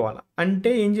పైకి పోవాలా.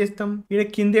 అంటే ఏం చేస్తాం, ఇక్కడ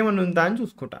కింద ఏమన్నా ఉందా అని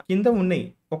చూసుకుంటా. కింద ఉన్నాయి,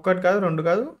 ఒక్కటి కాదు రెండు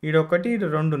కాదు, ఈడొకటి ఈడ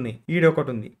రెండు ఉన్నాయి,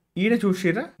 ఈడొకటి ఉంది. ఈడ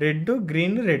చూసిరా రెడ్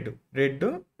గ్రీన్ రెడ్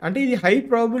అంటే ఇది హై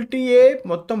ప్రాబిలిటీయే.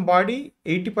 మొత్తం బాడీ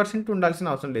 80% ఉండాల్సిన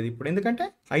అవసరం లేదు ఇప్పుడు, ఎందుకంటే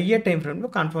అయ్యర్ టైం ఫ్రేమ్ లో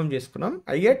కన్ఫర్మ్ చేసుకున్నాం.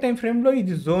 అయ్యర్ టైం ఫ్రేమ్ లో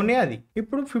ఇది జోనే అది.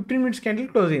 ఇప్పుడు 15 మినిట్స్ క్యాండిల్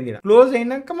క్లోజ్ అయింది. క్లోజ్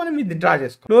అయినాక మనం ఇది డ్రా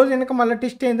చేసుకో, క్లోజ్ అయినాక మళ్ళీ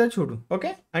టెస్ట్ అయిందో చూడు.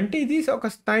 ఓకే, అంటే ఇది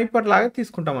ఒక స్నైపర్ లాగా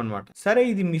తీసుకుంటాం అనమాట. సరే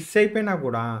ఇది మిస్ అయిపోయినా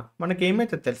కూడా మనకి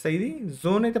ఏమైతే తెలుసా, ఇది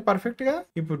జోన్ అయితే పర్ఫెక్ట్ గా.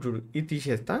 ఇప్పుడు చూడు ఇది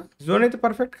తీసేస్తా, జోన్ అయితే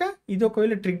పర్ఫెక్ట్ గా. ఇది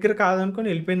ఒకవేళ ట్రిగ్గర్ కాదనుకొని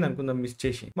వెళ్ళిపోయింది అనుకుందాం మిస్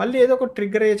చేసి, మళ్ళీ ఏదో ఒక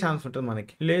ట్రిగ్గర్ అయ్యే ఛాన్స్ ఉంటుంది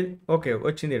మనకి. లేదు ఓకే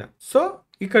వచ్చింది ఇక్కడ. సో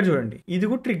ఇక్కడ చూడండి ఇది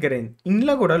కూడా ట్రిగ్గర్ అయింది.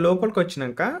 ఇంట్లో కూడా లోపలికి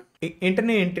వచ్చినాక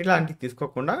వెంటనే ఎంట్రీ లాంటివి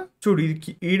తీసుకోకుండా చూడు,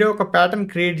 ఇది ఈడ ఒక ప్యాటర్న్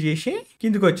క్రియేట్ చేసి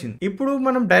కిందికి వచ్చింది. ఇప్పుడు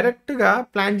మనం డైరెక్ట్ గా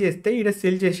ప్లాన్ చేస్తే ఈడ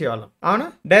సెల్ చేసేవాళ్ళం, అవునా,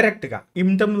 డైరెక్ట్ గా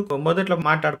ఇంత మొదట్లో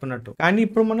మాట్లాడుకున్నట్టు. కానీ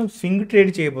ఇప్పుడు మనం స్వింగ్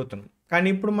ట్రేడ్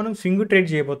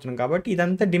చేయబోతున్నాం కాబట్టి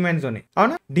ఇదంతా డిమాండ్ జోనే,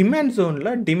 అవునా. డిమాండ్ జోన్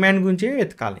లో డిమాండ్ గురించి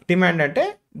వెతకాలి. డిమాండ్ అంటే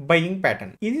బయింగ్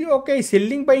ప్యాటర్న్. ఇది ఓకే,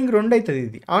 సెల్లింగ్ బయింగ్ రెండు అవుతుంది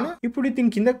ఇది, అవునా. ఇప్పుడు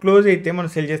దీని కింద క్లోజ్ అయితే మనం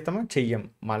సెల్ చేస్తామా, చెయ్యం.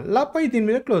 మళ్ళా పోయి దీని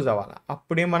మీద క్లోజ్ అవ్వాలి,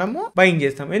 అప్పుడే మనము బయింగ్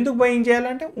చేస్తాం. ఎందుకు బయింగ్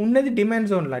చేయాలంటే ఉన్నది డిమాండ్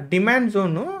జోన్ లా. Demand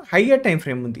zone higher time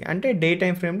frame ఉంది, అంటే డే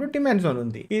టైం ఫ్రేమ్ లో డిమాండ్ జోన్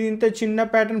ఉంది. ఇది ఇంత చిన్న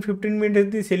ప్యాటర్న్ 15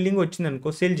 మినిట్స్ సెల్లింగ్ వచ్చింది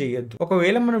అనుకో, సెల్ చేయొద్దు.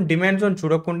 ఒకవేళ మనం డిమాండ్ జోన్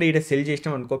చూడకుండా ఇక్కడ సెల్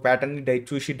చేసినాం అనుకో, ప్యాటర్న్ ని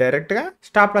చూసి డైరెక్ట్ గా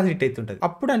స్టాప్ లాస్ హిట్ అవుతుంటది.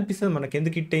 అప్పుడు అనిపిస్తుంది మనకి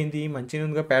ఎందుకు హిట్ అయింది, మంచిగా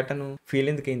ఉందిగా ప్యాటర్న్, ఫీల్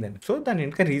ఎందుకు అయిందని. సో దాని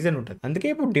వెనక రీజన్ ఉంటుంది. అందుకే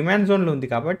ఇప్పుడు డిమాండ్ జోన్ లో ఉంది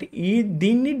కాబట్టి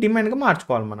దీన్ని డిమాండ్ గా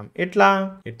మార్చుకోవాలి మనం. ఎట్లా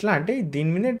అంటే దీని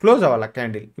మీద క్లోజ్ అవ్వాలి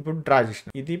క్యాండిల్. ఇప్పుడు డ్రా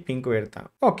చేసిన ఇది పింక్ పెడతా,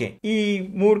 ఓకే. ఈ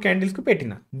 3 క్యాండిల్స్ కు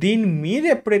పెట్టిన, దీని మీద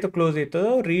ఎప్పుడైతే క్లోజ్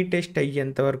అవుతుందో రీటెస్ట్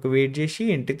అయ్యేంత వరకు వెయిట్ చేసి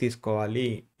ఎంట్రీ తీసుకోవాలి.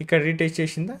 ఇక్కడ రీటెస్ట్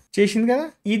చేసింది కదా,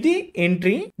 ఇది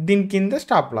ఎంట్రీ, దీని కింద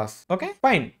స్టాప్ లాస్. ఓకే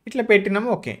ఫైన్, ఇట్లా పెట్టినాము.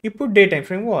 ఓకే ఇప్పుడు డే టైం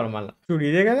ఫ్రేమ్ పోవాలి మళ్ళీ. చూడు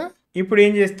ఇదే కదా. ఇప్పుడు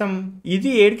ఏం చేస్తాం, ఇది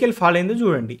ఏడికెళ్ళి ఫాలో అయిందో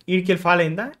చూడండి. ఈడికెళ్ళి ఫాలో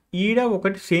అయిందా, ఈడ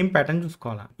ఒకటి సేమ్ ప్యాటర్న్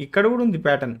చూసుకోవాలా. ఇక్కడ కూడా ఉంది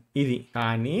ప్యాటర్న్ ఇది,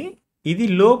 కానీ ఇది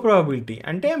లో ప్రాబిలిటీ,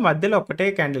 అంటే మధ్యలో ఒకటే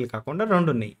క్యాండిల్ కాకుండా రెండు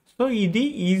ఉన్నాయి. సో ఇది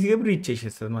ఈజీగా రీచ్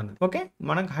చేసేస్తుంది మనది. ఓకే,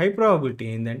 మనకు హై ప్రాబిలిటీ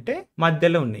ఏంటంటే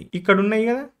మధ్యలో ఉన్నాయి, ఇక్కడ ఉన్నాయి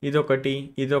కదా, ఇదొకటి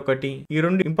ఈ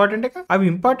రెండు ఇంపార్టెంట్. అవి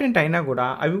ఇంపార్టెంట్ అయినా కూడా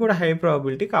అవి కూడా హై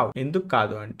ప్రాబిలిటీ కావు. ఎందుకు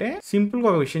కాదు అంటే సింపుల్ గా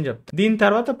ఒక విషయం చెప్తాను. దీని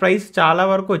తర్వాత ప్రైస్ చాలా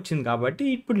వరకు వచ్చింది కాబట్టి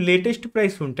ఇప్పుడు లేటెస్ట్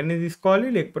ప్రైస్ ఉంటేనే తీసుకోవాలి,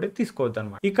 లేకపోతే తీసుకోవద్దు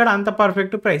అనమాట. ఇక్కడ అంత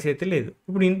పర్ఫెక్ట్ ప్రైస్ అయితే లేదు.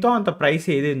 ఇప్పుడు ఇంతో అంత ప్రైస్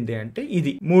ఏది ఉంది అంటే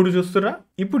ఇది 3 చూస్తురా.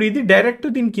 ఇప్పుడు ఇది డైరెక్ట్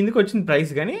దీని కిందకి వచ్చిన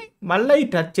ప్రైస్, కానీ మళ్ళీ ఈ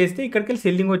టచ్ చేస్తే ఇక్కడికి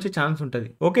సెల్లింగ్ వచ్చే ఛాన్స్ ఉంటుంది.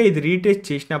 ఓకే, ఇది రీటెస్ట్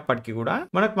చేసినప్పటికీ కూడా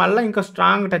మనకు మళ్ళీ ఇంకా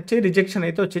స్ట్రాంగ్ టచ్ రిజెక్షన్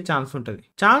అయితే వచ్చే ఛాన్స్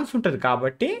ఉంటుంది.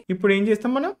 కాబట్టి ఇప్పుడు ఏం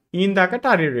చేస్తాం, మనం ఈయన దాకా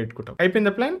టార్గెట్ పెట్టుకుంటాం.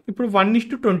 అయిపోయింది ప్లాన్. ఇప్పుడు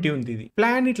 1:20 ఉంది ఇది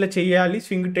ప్లాన్. ఇట్లా చేయాలి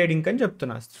స్వింగ్ ట్రేడింగ్ అని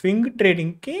చెప్తున్నా. స్వింగ్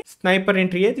ట్రేడింగ్ కి స్నైపర్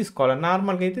ఎంట్రీ తీసుకోవాలి.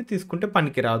 నార్మల్ గా అయితే తీసుకుంటే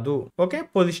పనికి రాదు. ఓకే,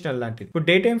 పొజిషనల్ లాంటిది. ఇప్పుడు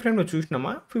డే టైం ఫ్రేమ్ లో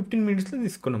చూసినామా 15 మినిట్స్ లో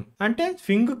తీసుకున్నాం, అంటే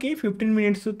స్వింగ్ కి 15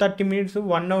 మినిట్స్ 30 మినిట్స్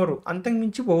 1 అవర్ అంతకు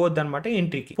మించి పోవద్దు అనమాట.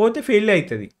 ఎంట్రీకి పోతే ఫెయిల్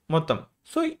అవుతుంది మొత్తం.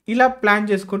 సో ఇలా ప్లాన్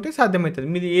చేసుకుంటే సాధ్యమవుతుంది.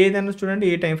 మీరు ఏదైనా చూడండి,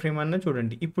 ఏ టైం ఫ్రేమ్ అన్నా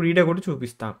చూడండి. ఇప్పుడు ఈడ కూడా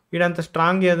చూపిస్తాం. ఈడంత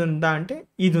స్ట్రాంగ్ ఏది ఉందా అంటే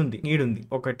ఇది ఉంది, ఈడుంది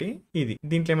ఒకటి. ఇది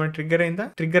దీంట్లో ఏమైనా ట్రిగ్గర్ అయిందా,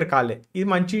 ట్రిగ్గర్ కాలే. ఇది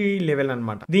మంచి లెవెల్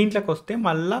అనమాట. దీంట్లోకి వస్తే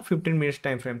మళ్ళీ 15 మినిట్స్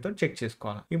టైం ఫ్రేమ్ తో చెక్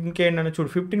చేసుకోవాలి. ఇంకేంటన్నా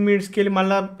చూడు, 15 మినిట్స్కి వెళ్ళి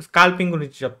మళ్ళీ స్కాల్పింగ్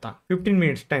గురించి చెప్తా. 15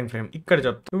 మినిట్స్ టైం ఫ్రేమ్ ఇక్కడ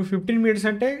చెప్తా. ఇప్పుడు 15 మినిట్స్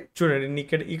అంటే చూడండి,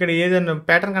 ఇక్కడ ఏదైనా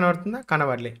ప్యాటర్న్ కనబడుతుందా,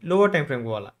 కనబడలే. లోవర్ టైం ఫ్రేమ్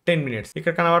పోవాలా. 10 మినిట్స్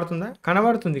ఇక్కడ కనబడుతుందా,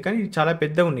 కనబడుతుంది. కానీ ఇది చాలా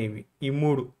పెద్దగా ఉన్నాయి ఈ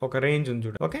 3 ఒక రేంజ్ ఉంది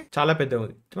చూడు. ఓకే, చాలా పెద్దగా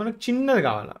ఉంది. మనకు చిన్నది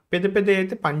కావాలా. పెద్ద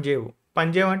అయితే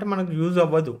పనిచేయవు అంటే మనకు యూజ్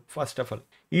అవ్వదు. ఫస్ట్ ఆఫ్ ఆల్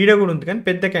ఈడ కూడా ఉంది, కానీ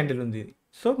పెద్ద క్యాండిల్ ఉంది ఇది.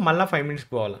 సో మళ్ళీ 5 మినిట్స్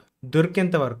పోవాలా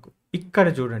దొరికేంత వరకు. ఇక్కడ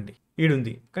చూడండి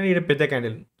ఈడుంది, కానీ ఈడ పెద్ద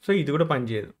క్యాండిల్. సో ఇది కూడా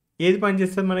పనిచేయదు. ఏది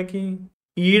పనిచేస్తుంది మనకి,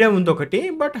 ఈడ ఉంది ఒకటి,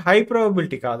 బట్ హై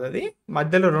ప్రాబిలిటీ కాదు అది.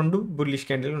 మధ్యలో 2 బుల్లిష్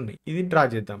క్యాండిల్ ఉన్నాయి. ఇది డ్రా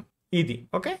చేద్దాం. ఇది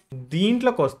ఓకే.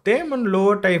 దీంట్లోకి వస్తే మనం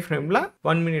లోవర్ టైం ఫ్రేమ్ లా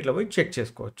 1 మినిట్ లో పోయి చెక్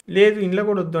చేసుకోవచ్చు. లేదు ఇంట్లో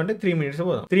కూడా వద్దు అంటే 3 మినిట్స్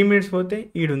పోదాం. 3 మినిట్స్ పోతే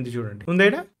ఈడుంది చూడండి,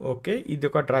 ఉందా. ఓకే, ఇది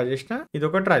ఒక డ్రా చేసిన, ఇది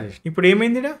ఒక డ్రా చేసిన. ఇప్పుడు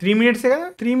ఏమైంది, 3 మినిట్స్ కదా,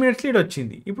 3 మినిట్స్ ఈడ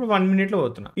వచ్చింది. ఇప్పుడు 1 మినిట్ లో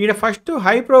పోతున్నా. ఈడ ఫస్ట్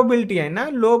హై ప్రాబిలిటీ అయినా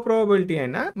లో ప్రాబిలిటీ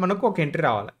అయినా మనకు ఒక ఎంట్రీ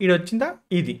రావాలి. ఈడ వచ్చిందా,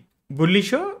 ఇది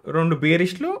బుల్లిష్, 2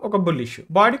 బేరిష్లు, ఒక బుల్లిష్.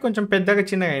 బాడీ కొంచెం పెద్దగా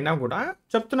చిన్నగా అయినా కూడా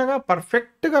చెప్తున్నాగా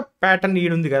పర్ఫెక్ట్ గా ప్యాటర్న్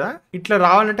ఈడుంది కదా. ఇట్లా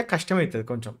రావాలంటే కష్టం అవుతుంది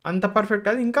కొంచెం. అంత పర్ఫెక్ట్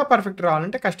అది ఇంకా పర్ఫెక్ట్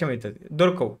రావాలంటే కష్టం అవుతుంది,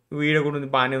 దొరకవు. ఈడ కూడా ఉంది,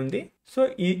 బాగానే ఉంది. సో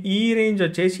ఈ రేంజ్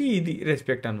వచ్చేసి ఇది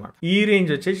రెస్పెక్ట్ అనమాట, ఈ రేంజ్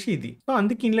వచ్చేసి ఇది. సో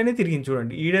అందుకే ఇంట్లోనే తిరిగింది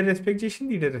చూడండి, ఈడ రెస్పెక్ట్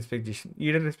చేసింది, ఈడ రెస్పెక్ట్ చేసింది,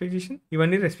 ఈడ రెస్పెక్ట్ చేసింది,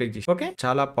 ఇవన్నీ రెస్పెక్ట్ చేసింది. ఓకే,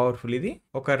 చాలా పవర్ఫుల్. ఇది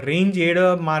ఒక రేంజ్ ఏడో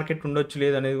మార్కెట్ ఉండొచ్చు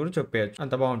లేదు అనేది కూడా చెప్పేయచ్చు,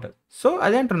 అంత బాగుంటుంది. సో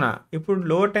అదే అంటున్నా, ఇప్పుడు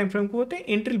లోవర్ టైం ఫ్రేమ్ పోతే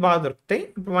ఎంట్రీలు బాగా దొరుకుతాయి.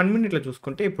 ఇప్పుడు 1 minute లో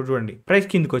చూసుకుంటే ఇప్పుడు చూడండి ప్రైస్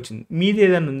కిందకి వచ్చింది, మీది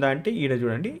ఏదైనా ఉందా అంటే ఈడ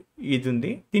చూడండి ఇది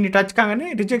ఉంది, దీన్ని టచ్ కాగానే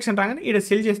రిజెక్షన్ రాగానే ఈడ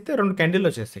సెల్ చేస్తే 2 క్యాండిల్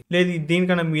వచ్చేస్తాయి. లేదు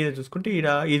దీనికన్నా మీద చూసుకుంటే ఈడ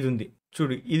ఇది ఉంది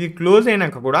చూడు, ఇది క్లోజ్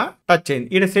అయినాక కూడా టచ్ అయింది,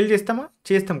 ఈడ సెల్ చేస్తామా,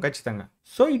 చేస్తాం ఖచ్చితంగా.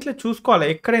 సో ఇట్లా చూసుకోవాలి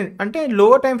ఎక్కడ అంటే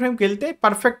లోవర్ టైం ఫ్రేమ్కి వెళ్తే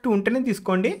పర్ఫెక్ట్ ఉంటేనే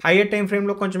తీసుకోండి. హైయర్ టైం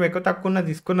ఫ్రేమ్లో కొంచెం ఎక్కువ తక్కువ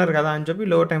తీసుకున్నారు కదా అని చెప్పి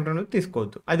లోవర్ టైం ఫ్రేమ్లో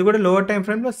తీసుకోవద్దు. అది కూడా లోవర్ టైం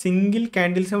ఫ్రేమ్లో సింగిల్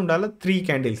క్యాండిల్సే ఉండాలి, 3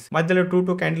 క్యాండిల్స్ మధ్యలో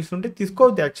 2 క్యాండిల్స్ ఉంటే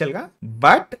తీసుకోవద్దు యాక్చువల్గా.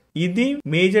 బట్ ఇది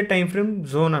మేజర్ టైం ఫ్రేమ్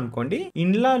జోన్ అనుకోండి,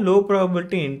 ఇంట్లో లో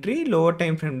probability entry lower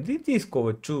time frame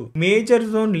తీసుకోవచ్చు. మేజర్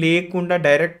జోన్ లేకుండా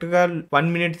డైరెక్ట్ గా 1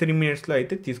 minute 3 minutes లో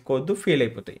అయితే తీసుకోవద్దు, ఫెయిల్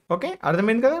అయిపోతాయి. ఓకే,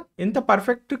 అర్థమైంది కదా ఎంత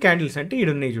పర్ఫెక్ట్ క్యాండిల్స్ అంటే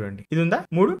ఇది ఉన్నాయి చూడండి, ఇది ఉందా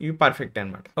 3, ఇవి పర్ఫెక్ట్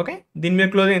అనమాట. ఓకే, దీని మీద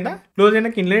క్లోజ్ అయిందా, క్లోజ్ అయినా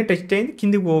కిందనే టెస్ట్ అయింది,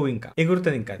 కిందికి పోవు ఇంకా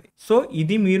ఎగురుతుంది ఇంకా అది. సో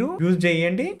ఇది మీరు యూజ్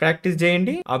చేయండి, ప్రాక్టీస్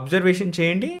చేయండి, అబ్జర్వేషన్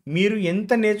చేయండి. మీరు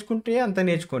ఎంత నేర్చుకుంటే అంత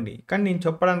నేర్చుకోండి, కానీ నేను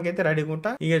చెప్పడానికి అయితే రెడీగా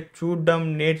ఉంటా. ఇక చూడడం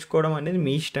నేర్చుకోవడం అనేది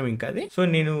మీ ఇష్టం ఇంకా అది. సో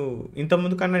నేను ఇంత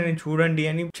ముందు కన్నా నేను చూడండి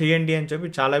అని చేయండి అని చెప్పి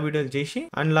చాలా వీడియోలు చేసి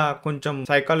అందులో కొంచెం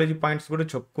సైకాలజీ పాయింట్స్ కూడా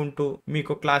చెప్పుకుంటూ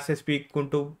మీకు క్లాసెస్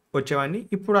పీక్కుంటూ వచ్చేవాడిని.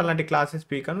 ఇప్పుడు అలాంటి క్లాసెస్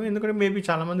పీకాను, ఎందుకంటే మేబీ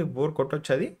చాలా మంది బోర్ కొట్టొచ్చు.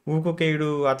 అది ఊకొకేయుడు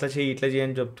అట్లా చేయి ఇట్లా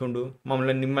చేయని చెప్తుండు,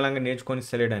 మమ్మల్ని నిమ్మలంగా నేర్చుకొని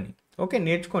ఇస్తలేడని. ఓకే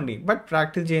నేర్చుకోండి, బట్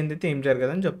ప్రాక్టీస్ చేయండి అయితే ఏం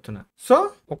జరగదని చెప్తున్నా. సో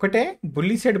ఒకటే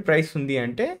బుల్లి సైడ్ ప్రైస్ ఉంది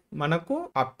అంటే మనకు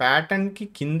ఆ ప్యాటర్న్ కి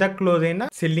కింద క్లోజ్ అయినా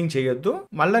సెల్లింగ్ చేయొద్దు,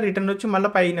 మళ్ళీ రిటర్న్ వచ్చి మళ్ళీ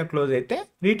పైన క్లోజ్ అయితే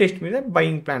రీటెస్ట్ మీద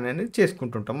బయింగ్ ప్లాన్ అనేది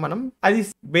చేసుకుంటుంటాం మనం. అది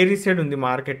బేరీ సైడ్ ఉంది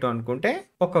మార్కెట్ అనుకుంటే,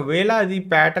 ఒకవేళ అది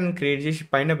ప్యాటర్న్ క్రియేట్ చేసి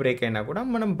పైన బ్రేక్ అయినా కూడా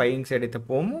మనం బయింగ్ సైడ్ అయితే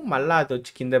పోము, మళ్ళీ అది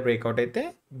వచ్చి కింద బ్రేక్అవుట్ అయితే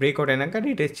బ్రేక్అవుట్ అయినాక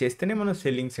రీటెస్ట్ చేస్తేనే మనం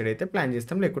సెల్లింగ్ సైడ్ అయితే ప్లాన్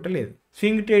చేస్తాం, లేకుంటే లేదు.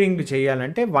 స్వింగ్ ట్రేడింగ్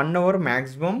చేయాలంటే 1 hour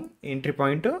maximum entry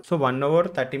point. So 1 hour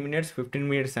 30 minutes 15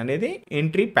 minutes అనేది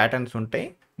ఎంట్రీ ప్యాటర్న్స్ ఉంటాయి.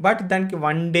 బట్ దానికి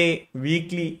 1 day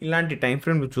వీక్లీ ఇలాంటి time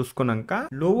frame చూసుకున్నాక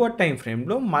lower time frame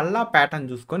లో మళ్ళా ప్యాటర్న్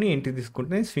చూసుకొని ఎంట్రీ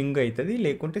తీసుకుంటే స్వింగ్ అవుతుంది,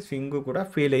 లేకుంటే స్వింగ్ కూడా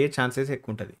ఫెయిల్ అయ్యే ఛాన్సెస్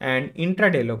ఎక్కువ ఉంటుంది. అండ్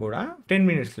ఇంట్రాడే లో కూడా 10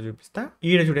 minutes లో చూపిస్తా.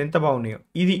 ఈడ చూడు ఎంత బాగున్నాయో,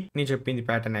 ఇది నేను చెప్పింది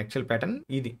ప్యాటర్న్, యాక్చువల్ ప్యాటర్న్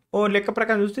ఇది. ఓ లెక్క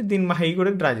ప్రకారం చూస్తే దీని హై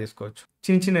కూడా డ్రా చేసుకోవచ్చు,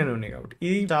 చిన్ననే ఉన్నాయి కాబట్టి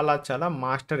ఇది చాలా చాలా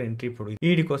మాస్టర్ ఎంట్రీ. ఇప్పుడు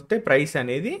వీడికి వస్తే ప్రైస్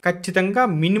అనేది ఖచ్చితంగా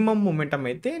మినిమం మూమెంటం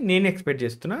అయితే నేను ఎక్స్పెక్ట్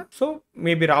చేస్తున్నా. సో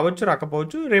మేబీ రావచ్చు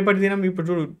రాకపోవచ్చు, రేపటి దినం ఇప్పుడు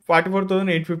చూడు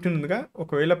 44,815 ఉందిగా,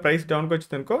 ఒకవేళ ప్రైస్ డౌన్కి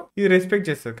వచ్చింది అనుకో ఇది రెస్పెక్ట్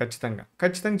చేస్తుంది,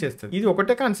 ఖచ్చితంగా చేస్తుంది. ఇది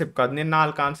ఒకటే కాన్సెప్ట్ కాదు, నేను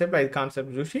 4 కాన్సెప్ట్ 5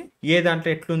 కాన్సెప్ట్ చూసి ఏ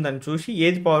దాంట్లో ఎట్లుందని చూసి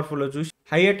ఏది పవర్ఫుల్ చూసి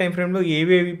హయ్యర్ టైం ఫ్రేమ్ లో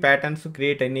ఏవేవి ప్యాటర్న్స్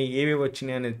క్రియేట్ అయినాయి ఏవేవి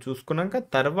వచ్చినాయి అనేది చూసుకున్నాక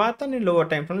తర్వాత నేను లోవర్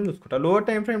టైం ఫ్రేమ్ లో చూసుకుంటా. లోవర్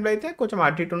టైం ఫ్రేమ్ లో అయితే కొంచెం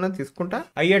అటు ఇటు ఉన్నది తీసుకుంటా,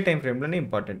 హయ్యర్ టైం ఫ్రేమ్ లోనే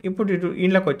ఇంపార్టెంట్. ఇప్పుడు ఇటు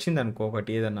ఇంట్లోకి వచ్చింది అనుకో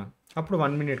ఒకటి ఏదన్నా, అప్పుడు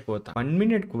 1 minute పోతా. 1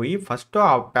 minute పోయి ఫస్ట్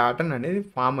ఆ ప్యాటర్న్ అనేది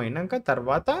ఫామ్ అయినాక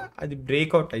తర్వాత అది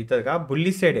బ్రేక్అవుట్ అవుతుందిగా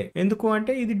బుల్లి సైడే. ఎందుకు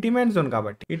అంటే ఇది డిమాండ్ జోన్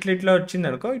కాబట్టి, ఇట్లా వచ్చింది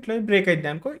అనుకో, ఇట్లా బ్రేక్ అయింది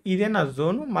అనుకో, ఇదే నా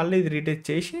జోన్, మళ్ళీ ఇది రీటెస్ట్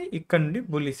చేసి ఇక్కడ నుండి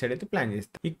బుల్లి సైడ్ అయితే ప్లాన్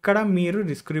చేస్తాం. ఇక్కడ మీరు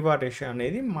రిస్క్ రివార్డ్ రేషియో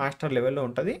అనేది మాస్టర్ లెవెల్లో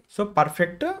ఉంటుంది. So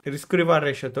perfect risk reward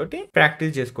ratio తోటి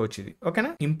ప్రాక్టీస్ చేసుకోవచ్చు ఇది.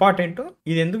 ఓకేనా, ఇంపార్టెంట్.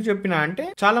 ఇది ఎందుకు చెప్పినా అంటే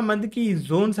చాలా మందికి ఈ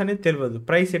జోన్స్ అనేది తెలియదు,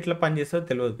 ప్రైస్ ఎట్లా పనిచేస్తుందో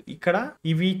తెలియదు. ఇక్కడ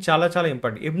ఇవి చాలా చాలా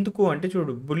ఇంపార్టెంట్. ఎందుకు అంటే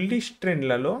చూడు బుల్లిష్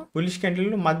ట్రెండ్లలో బుల్లిష్ క్యాండిల్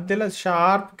మధ్యలో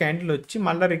షార్ప్ క్యాండిల్ వచ్చి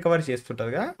మళ్ళీ రికవర్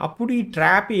చేస్తుంటది కదా, అప్పుడు ఈ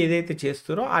ట్రాప్ ఏదైతే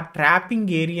చేస్తారో ఆ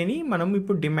ట్రాపింగ్ ఏరియాని మనం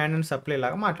ఇప్పుడు డిమాండ్ అండ్ సప్లై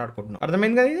లాగా మాట్లాడుకుంటున్నాం.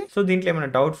 అర్థమైంది కదా ఇది. సో దీంట్లో ఏమైనా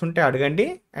డౌట్స్ ఉంటే అడగండి,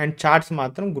 అండ్ చార్ట్స్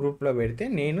మాత్రం గ్రూప్ లో పెడితే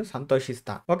నేను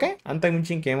సంతోషిస్తా. ఓకే,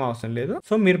 అంతకుమించి ఇంకేం అవసరం లేదు.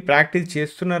 సో మీరు ప్రాక్టీస్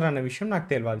చేస్తున్నారు అన్న విషయం నాకు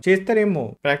తెలియాలి, చేస్తారేమో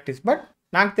ప్రాక్టీస్, బట్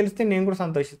నాకు తెలిస్తే నేను కూడా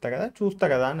సంతోషిస్తా కదా, చూస్తా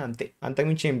కదా అని అంతే,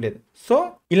 అంతకుమించి ఏం లేదు. సో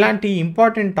ఇలాంటి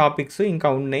ఇంపార్టెంట్ టాపిక్స్ ఇంకా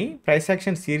ఉన్నాయి. ప్రైస్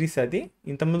యాక్షన్ సిరీస్ అది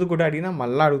ఇంతకుముందు కూడా అడిగినా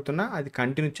మళ్ళీ అడుగుతున్నా, అది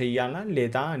కంటిన్యూ చెయ్యాలా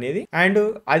లేదా అనేది. అండ్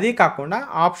అదే కాకుండా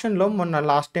ఆప్షన్ లో మొన్న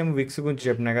లాస్ట్ టైం విక్స్ గురించి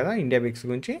చెప్పినా కదా, ఇండియా విక్స్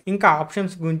గురించి, ఇంకా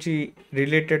ఆప్షన్స్ గురించి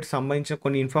రిలేటెడ్ సంబంధించిన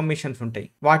కొన్ని ఇన్ఫర్మేషన్స్ ఉంటాయి,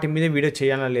 వాటి మీద వీడియో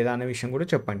చేయాలా లేదా అనే విషయం కూడా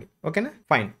చెప్పండి. ఓకేనా,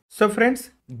 fine. So friends,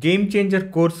 game changer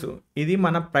course ఇది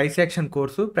మన price action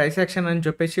course. Price action అని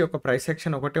చెప్పేసి ఒక ప్రైస్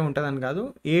యాక్షన్ ఒకటే ఉంటుందని కాదు,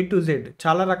 A to Z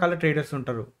చాలా రకాల ట్రేడర్స్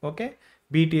ఉంటారు. ఓకే,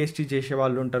 BTST చేసే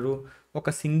వాళ్ళు ఉంటారు, ఒక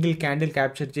సింగిల్ క్యాండిల్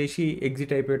క్యాప్చర్ చేసి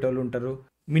ఎగ్జిట్ అయిపోయేటోళ్ళు ఉంటారు,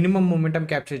 మినిమం మూమెంటం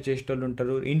క్యాప్చర్ చేసేటోళ్ళు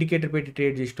ఉంటారు, ఇండికేటర్ పెట్టి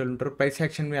ట్రేడ్ చేసేటోళ్ళు ఉంటారు, ప్రైస్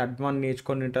యాక్షన్ మీద అడ్వాన్స్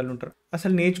నేర్చుకునే వాళ్ళు ఉంటారు.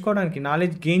 అసలు నేర్చుకోవడానికి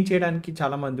నాలెడ్జ్ గెయిన్ చేయడానికి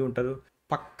చాలా మంది ఉంటారు.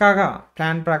 పక్కాగా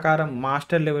ప్లాన్ ప్రకారం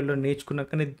మాస్టర్ లెవెల్లో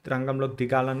నేర్చుకున్నాకనే రంగంలోకి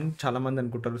దిగాలని చాలా మంది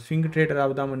అనుకుంటారు. స్వింగ్ ట్రేడర్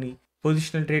అవుదామని,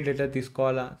 పొజిషనల్ ట్రేడ్ ఎట్లా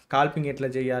తీసుకోవాలా, స్కాల్పింగ్ ఎట్లా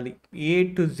చేయాలి, A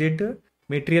to Z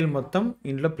మెటీరియల్ మొత్తం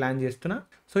ఇంట్లో ప్లాన్ చేస్తున్నా.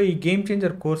 సో ఈ గేమ్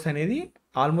చేంజర్ కోర్స్ అనేది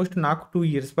ఆల్మోస్ట్ నాకు 2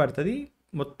 years పడుతుంది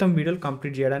మొత్తం వీడియోలు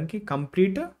కంప్లీట్ చేయడానికి,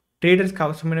 కంప్లీట్ ట్రేడర్స్కి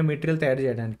అవసరమైన మెటీరియల్ తయారు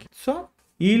చేయడానికి. సో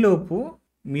ఈలోపు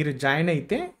మీరు జాయిన్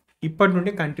అయితే ఇప్పటి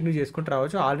నుండి కంటిన్యూ చేసుకుంటూ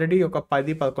రావచ్చు. ఆల్రెడీ ఒక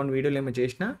 10-11 వీడియోలు ఏమో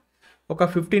చేసిన, ఒక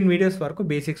 15 వీడియోస్ వరకు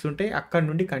బేసిక్స్ ఉంటాయి. అక్కడ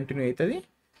నుండి కంటిన్యూ అవుతుంది.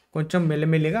 కొంచెం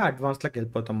మెల్లమెల్లిగా అడ్వాన్స్లోకి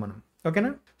వెళ్ళిపోతాం మనం.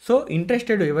 ఓకేనా? సో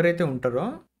ఇంట్రెస్టెడ్ ఎవరైతే ఉంటారో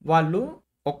వాళ్ళు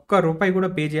ఒక్క రూపాయి కూడా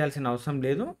పే చేయాల్సిన అవసరం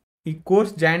లేదు. ఈ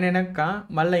కోర్స్ జాయిన్ అయినాక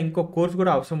మళ్ళీ ఇంకో కోర్స్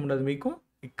కూడా అవసరం ఉండదు మీకు.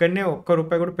 ఇక్కడనే ఒక్క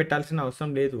రూపాయి కూడా పెట్టాల్సిన అవసరం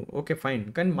లేదు. Okay fine.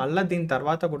 కానీ మళ్ళీ దీని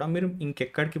తర్వాత కూడా మీరు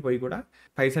ఇంకెక్కడికి పోయి కూడా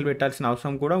పైసలు పెట్టాల్సిన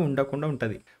అవసరం కూడా ఉండకుండా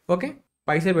ఉంటుంది. ఓకే,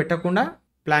 పైసలు పెట్టకుండా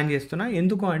ప్లాన్ చేస్తున్నా.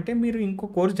 ఎందుకు అంటే మీరు ఇంకో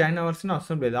కోర్స్ జాయిన్ అవ్వాల్సిన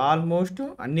అవసరం లేదు. ఆల్మోస్ట్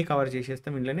అన్నీ కవర్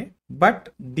చేసేస్తాం ఇంట్లోనే. బట్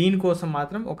దీనికోసం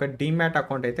మాత్రం ఒక డీమ్యాట్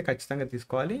అకౌంట్ అయితే ఖచ్చితంగా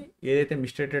తీసుకోవాలి. ఏదైతే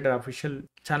మిస్టర్ ట్రేడర్ అఫీషియల్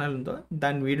ఛానల్ ఉందో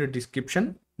దాని వీడియో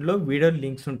డిస్క్రిప్షన్లో వీడియో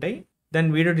లింక్స్ ఉంటాయి.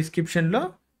 దాని వీడియో డిస్క్రిప్షన్లో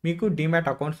మీకు డీమ్యాట్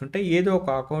అకౌంట్స్ ఉంటాయి. ఏదో ఒక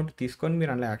అకౌంట్ తీసుకొని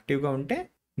మీరు అలా యాక్టివ్గా ఉంటే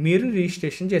మీరు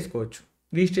రిజిస్ట్రేషన్ చేసుకోవచ్చు.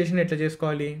 రిజిస్ట్రేషన్ ఎట్లా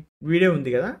చేసుకోవాలి? వీడియో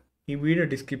ఉంది కదా, ఈ వీడియో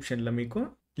డిస్క్రిప్షన్లో మీకు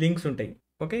లింక్స్ ఉంటాయి.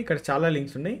 ఓకే, ఇక్కడ చాలా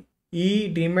లింక్స్ ఉన్నాయి. ఈ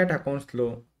డీమ్యాట్ అకౌంట్స్లో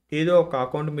ఏదో ఒక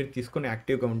అకౌంట్ మీరు తీసుకొని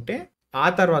యాక్టివ్గా ఉంటే ఆ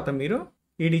తర్వాత మీరు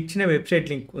ఇది ఇచ్చిన వెబ్సైట్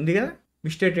లింక్ ఉంది కదా,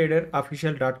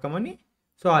 mrtraderofficial.com అని.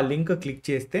 సో ఆ లింక్ క్లిక్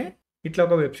చేస్తే ఇట్లా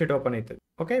ఒక వెబ్సైట్ ఓపెన్ అవుతుంది.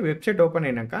 ఓకే, వెబ్సైట్ ఓపెన్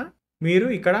అయినాక మీరు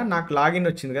ఇక్కడ నాకు లాగిన్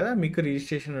వచ్చింది కదా, మీకు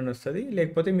రిజిస్ట్రేషన్ అని వస్తుంది.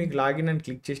 లేకపోతే మీకు లాగిన్ అని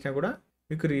క్లిక్ చేసినా కూడా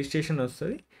మీకు రిజిస్ట్రేషన్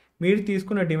వస్తుంది. మీరు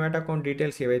తీసుకున్న డిమాట్ అకౌంట్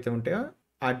డీటెయిల్స్ ఏవైతే ఉంటాయో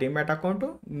ఆ డిమాట్ అకౌంట్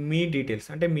మీ డీటెయిల్స్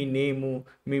అంటే మీ నేము,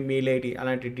 మీ మెయిల్ ఐడి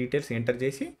అలాంటి డీటెయిల్స్ ఎంటర్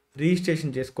చేసి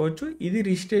రిజిస్ట్రేషన్ చేసుకోవచ్చు. ఇది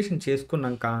రిజిస్ట్రేషన్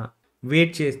చేసుకున్నాక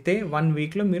వెయిట్ చేస్తే 1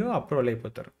 వీక్లో మీరు అప్రూవల్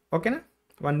అయిపోతారు. ఓకేనా?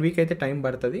 1 వీక్ అయితే టైం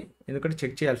పడుతుంది, ఎందుకంటే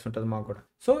చెక్ చేయాల్సి ఉంటుంది మాకు కూడా.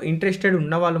 సో ఇంట్రెస్టెడ్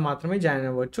ఉన్న వాళ్ళు మాత్రమే జాయిన్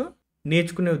అవ్వచ్చు,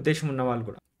 నేర్చుకునే ఉద్దేశం ఉన్న వాళ్ళు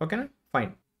కూడా. ఓకేనా?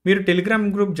 ఫైన్. మీరు టెలిగ్రామ్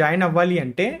గ్రూప్ జాయిన్ అవ్వాలి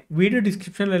అంటే వీడియో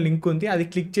డిస్క్రిప్షన్లో లింక్ ఉంది, అది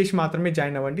క్లిక్ చేసి మాత్రమే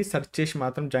జాయిన్ అవ్వండి. సెర్చ్ చేసి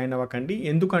మాత్రం జాయిన్ అవ్వకండి.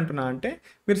 ఎందుకు అంటున్నా అంటే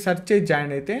మీరు సెర్చ్ చేసి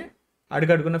జాయిన్ అయితే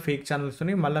అడుగడుగున్న ఫేక్ ఛానల్స్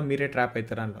ఉన్నాయి, మళ్ళీ మీరే ట్రాప్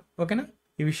అవుతారు అందులో. ఓకేనా?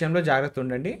 ఈ విషయంలో జాగ్రత్త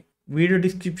ఉండండి. వీడియో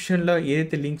డిస్క్రిప్షన్లో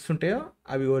ఏదైతే లింక్స్ ఉంటాయో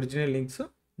అవి ఒరిజినల్ లింక్స్,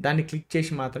 దాన్ని క్లిక్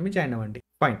చేసి మాత్రమే జాయిన్ అవ్వండి.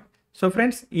 ఫైన్. సో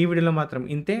ఫ్రెండ్స్, ఈ వీడియోలో మాత్రం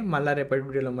ఇంతే. మళ్ళీ రేపటి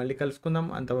వీడియోలో మళ్ళీ కలుసుకుందాం.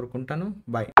 అంతవరకు ఉంటాను.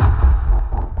 బాయ్.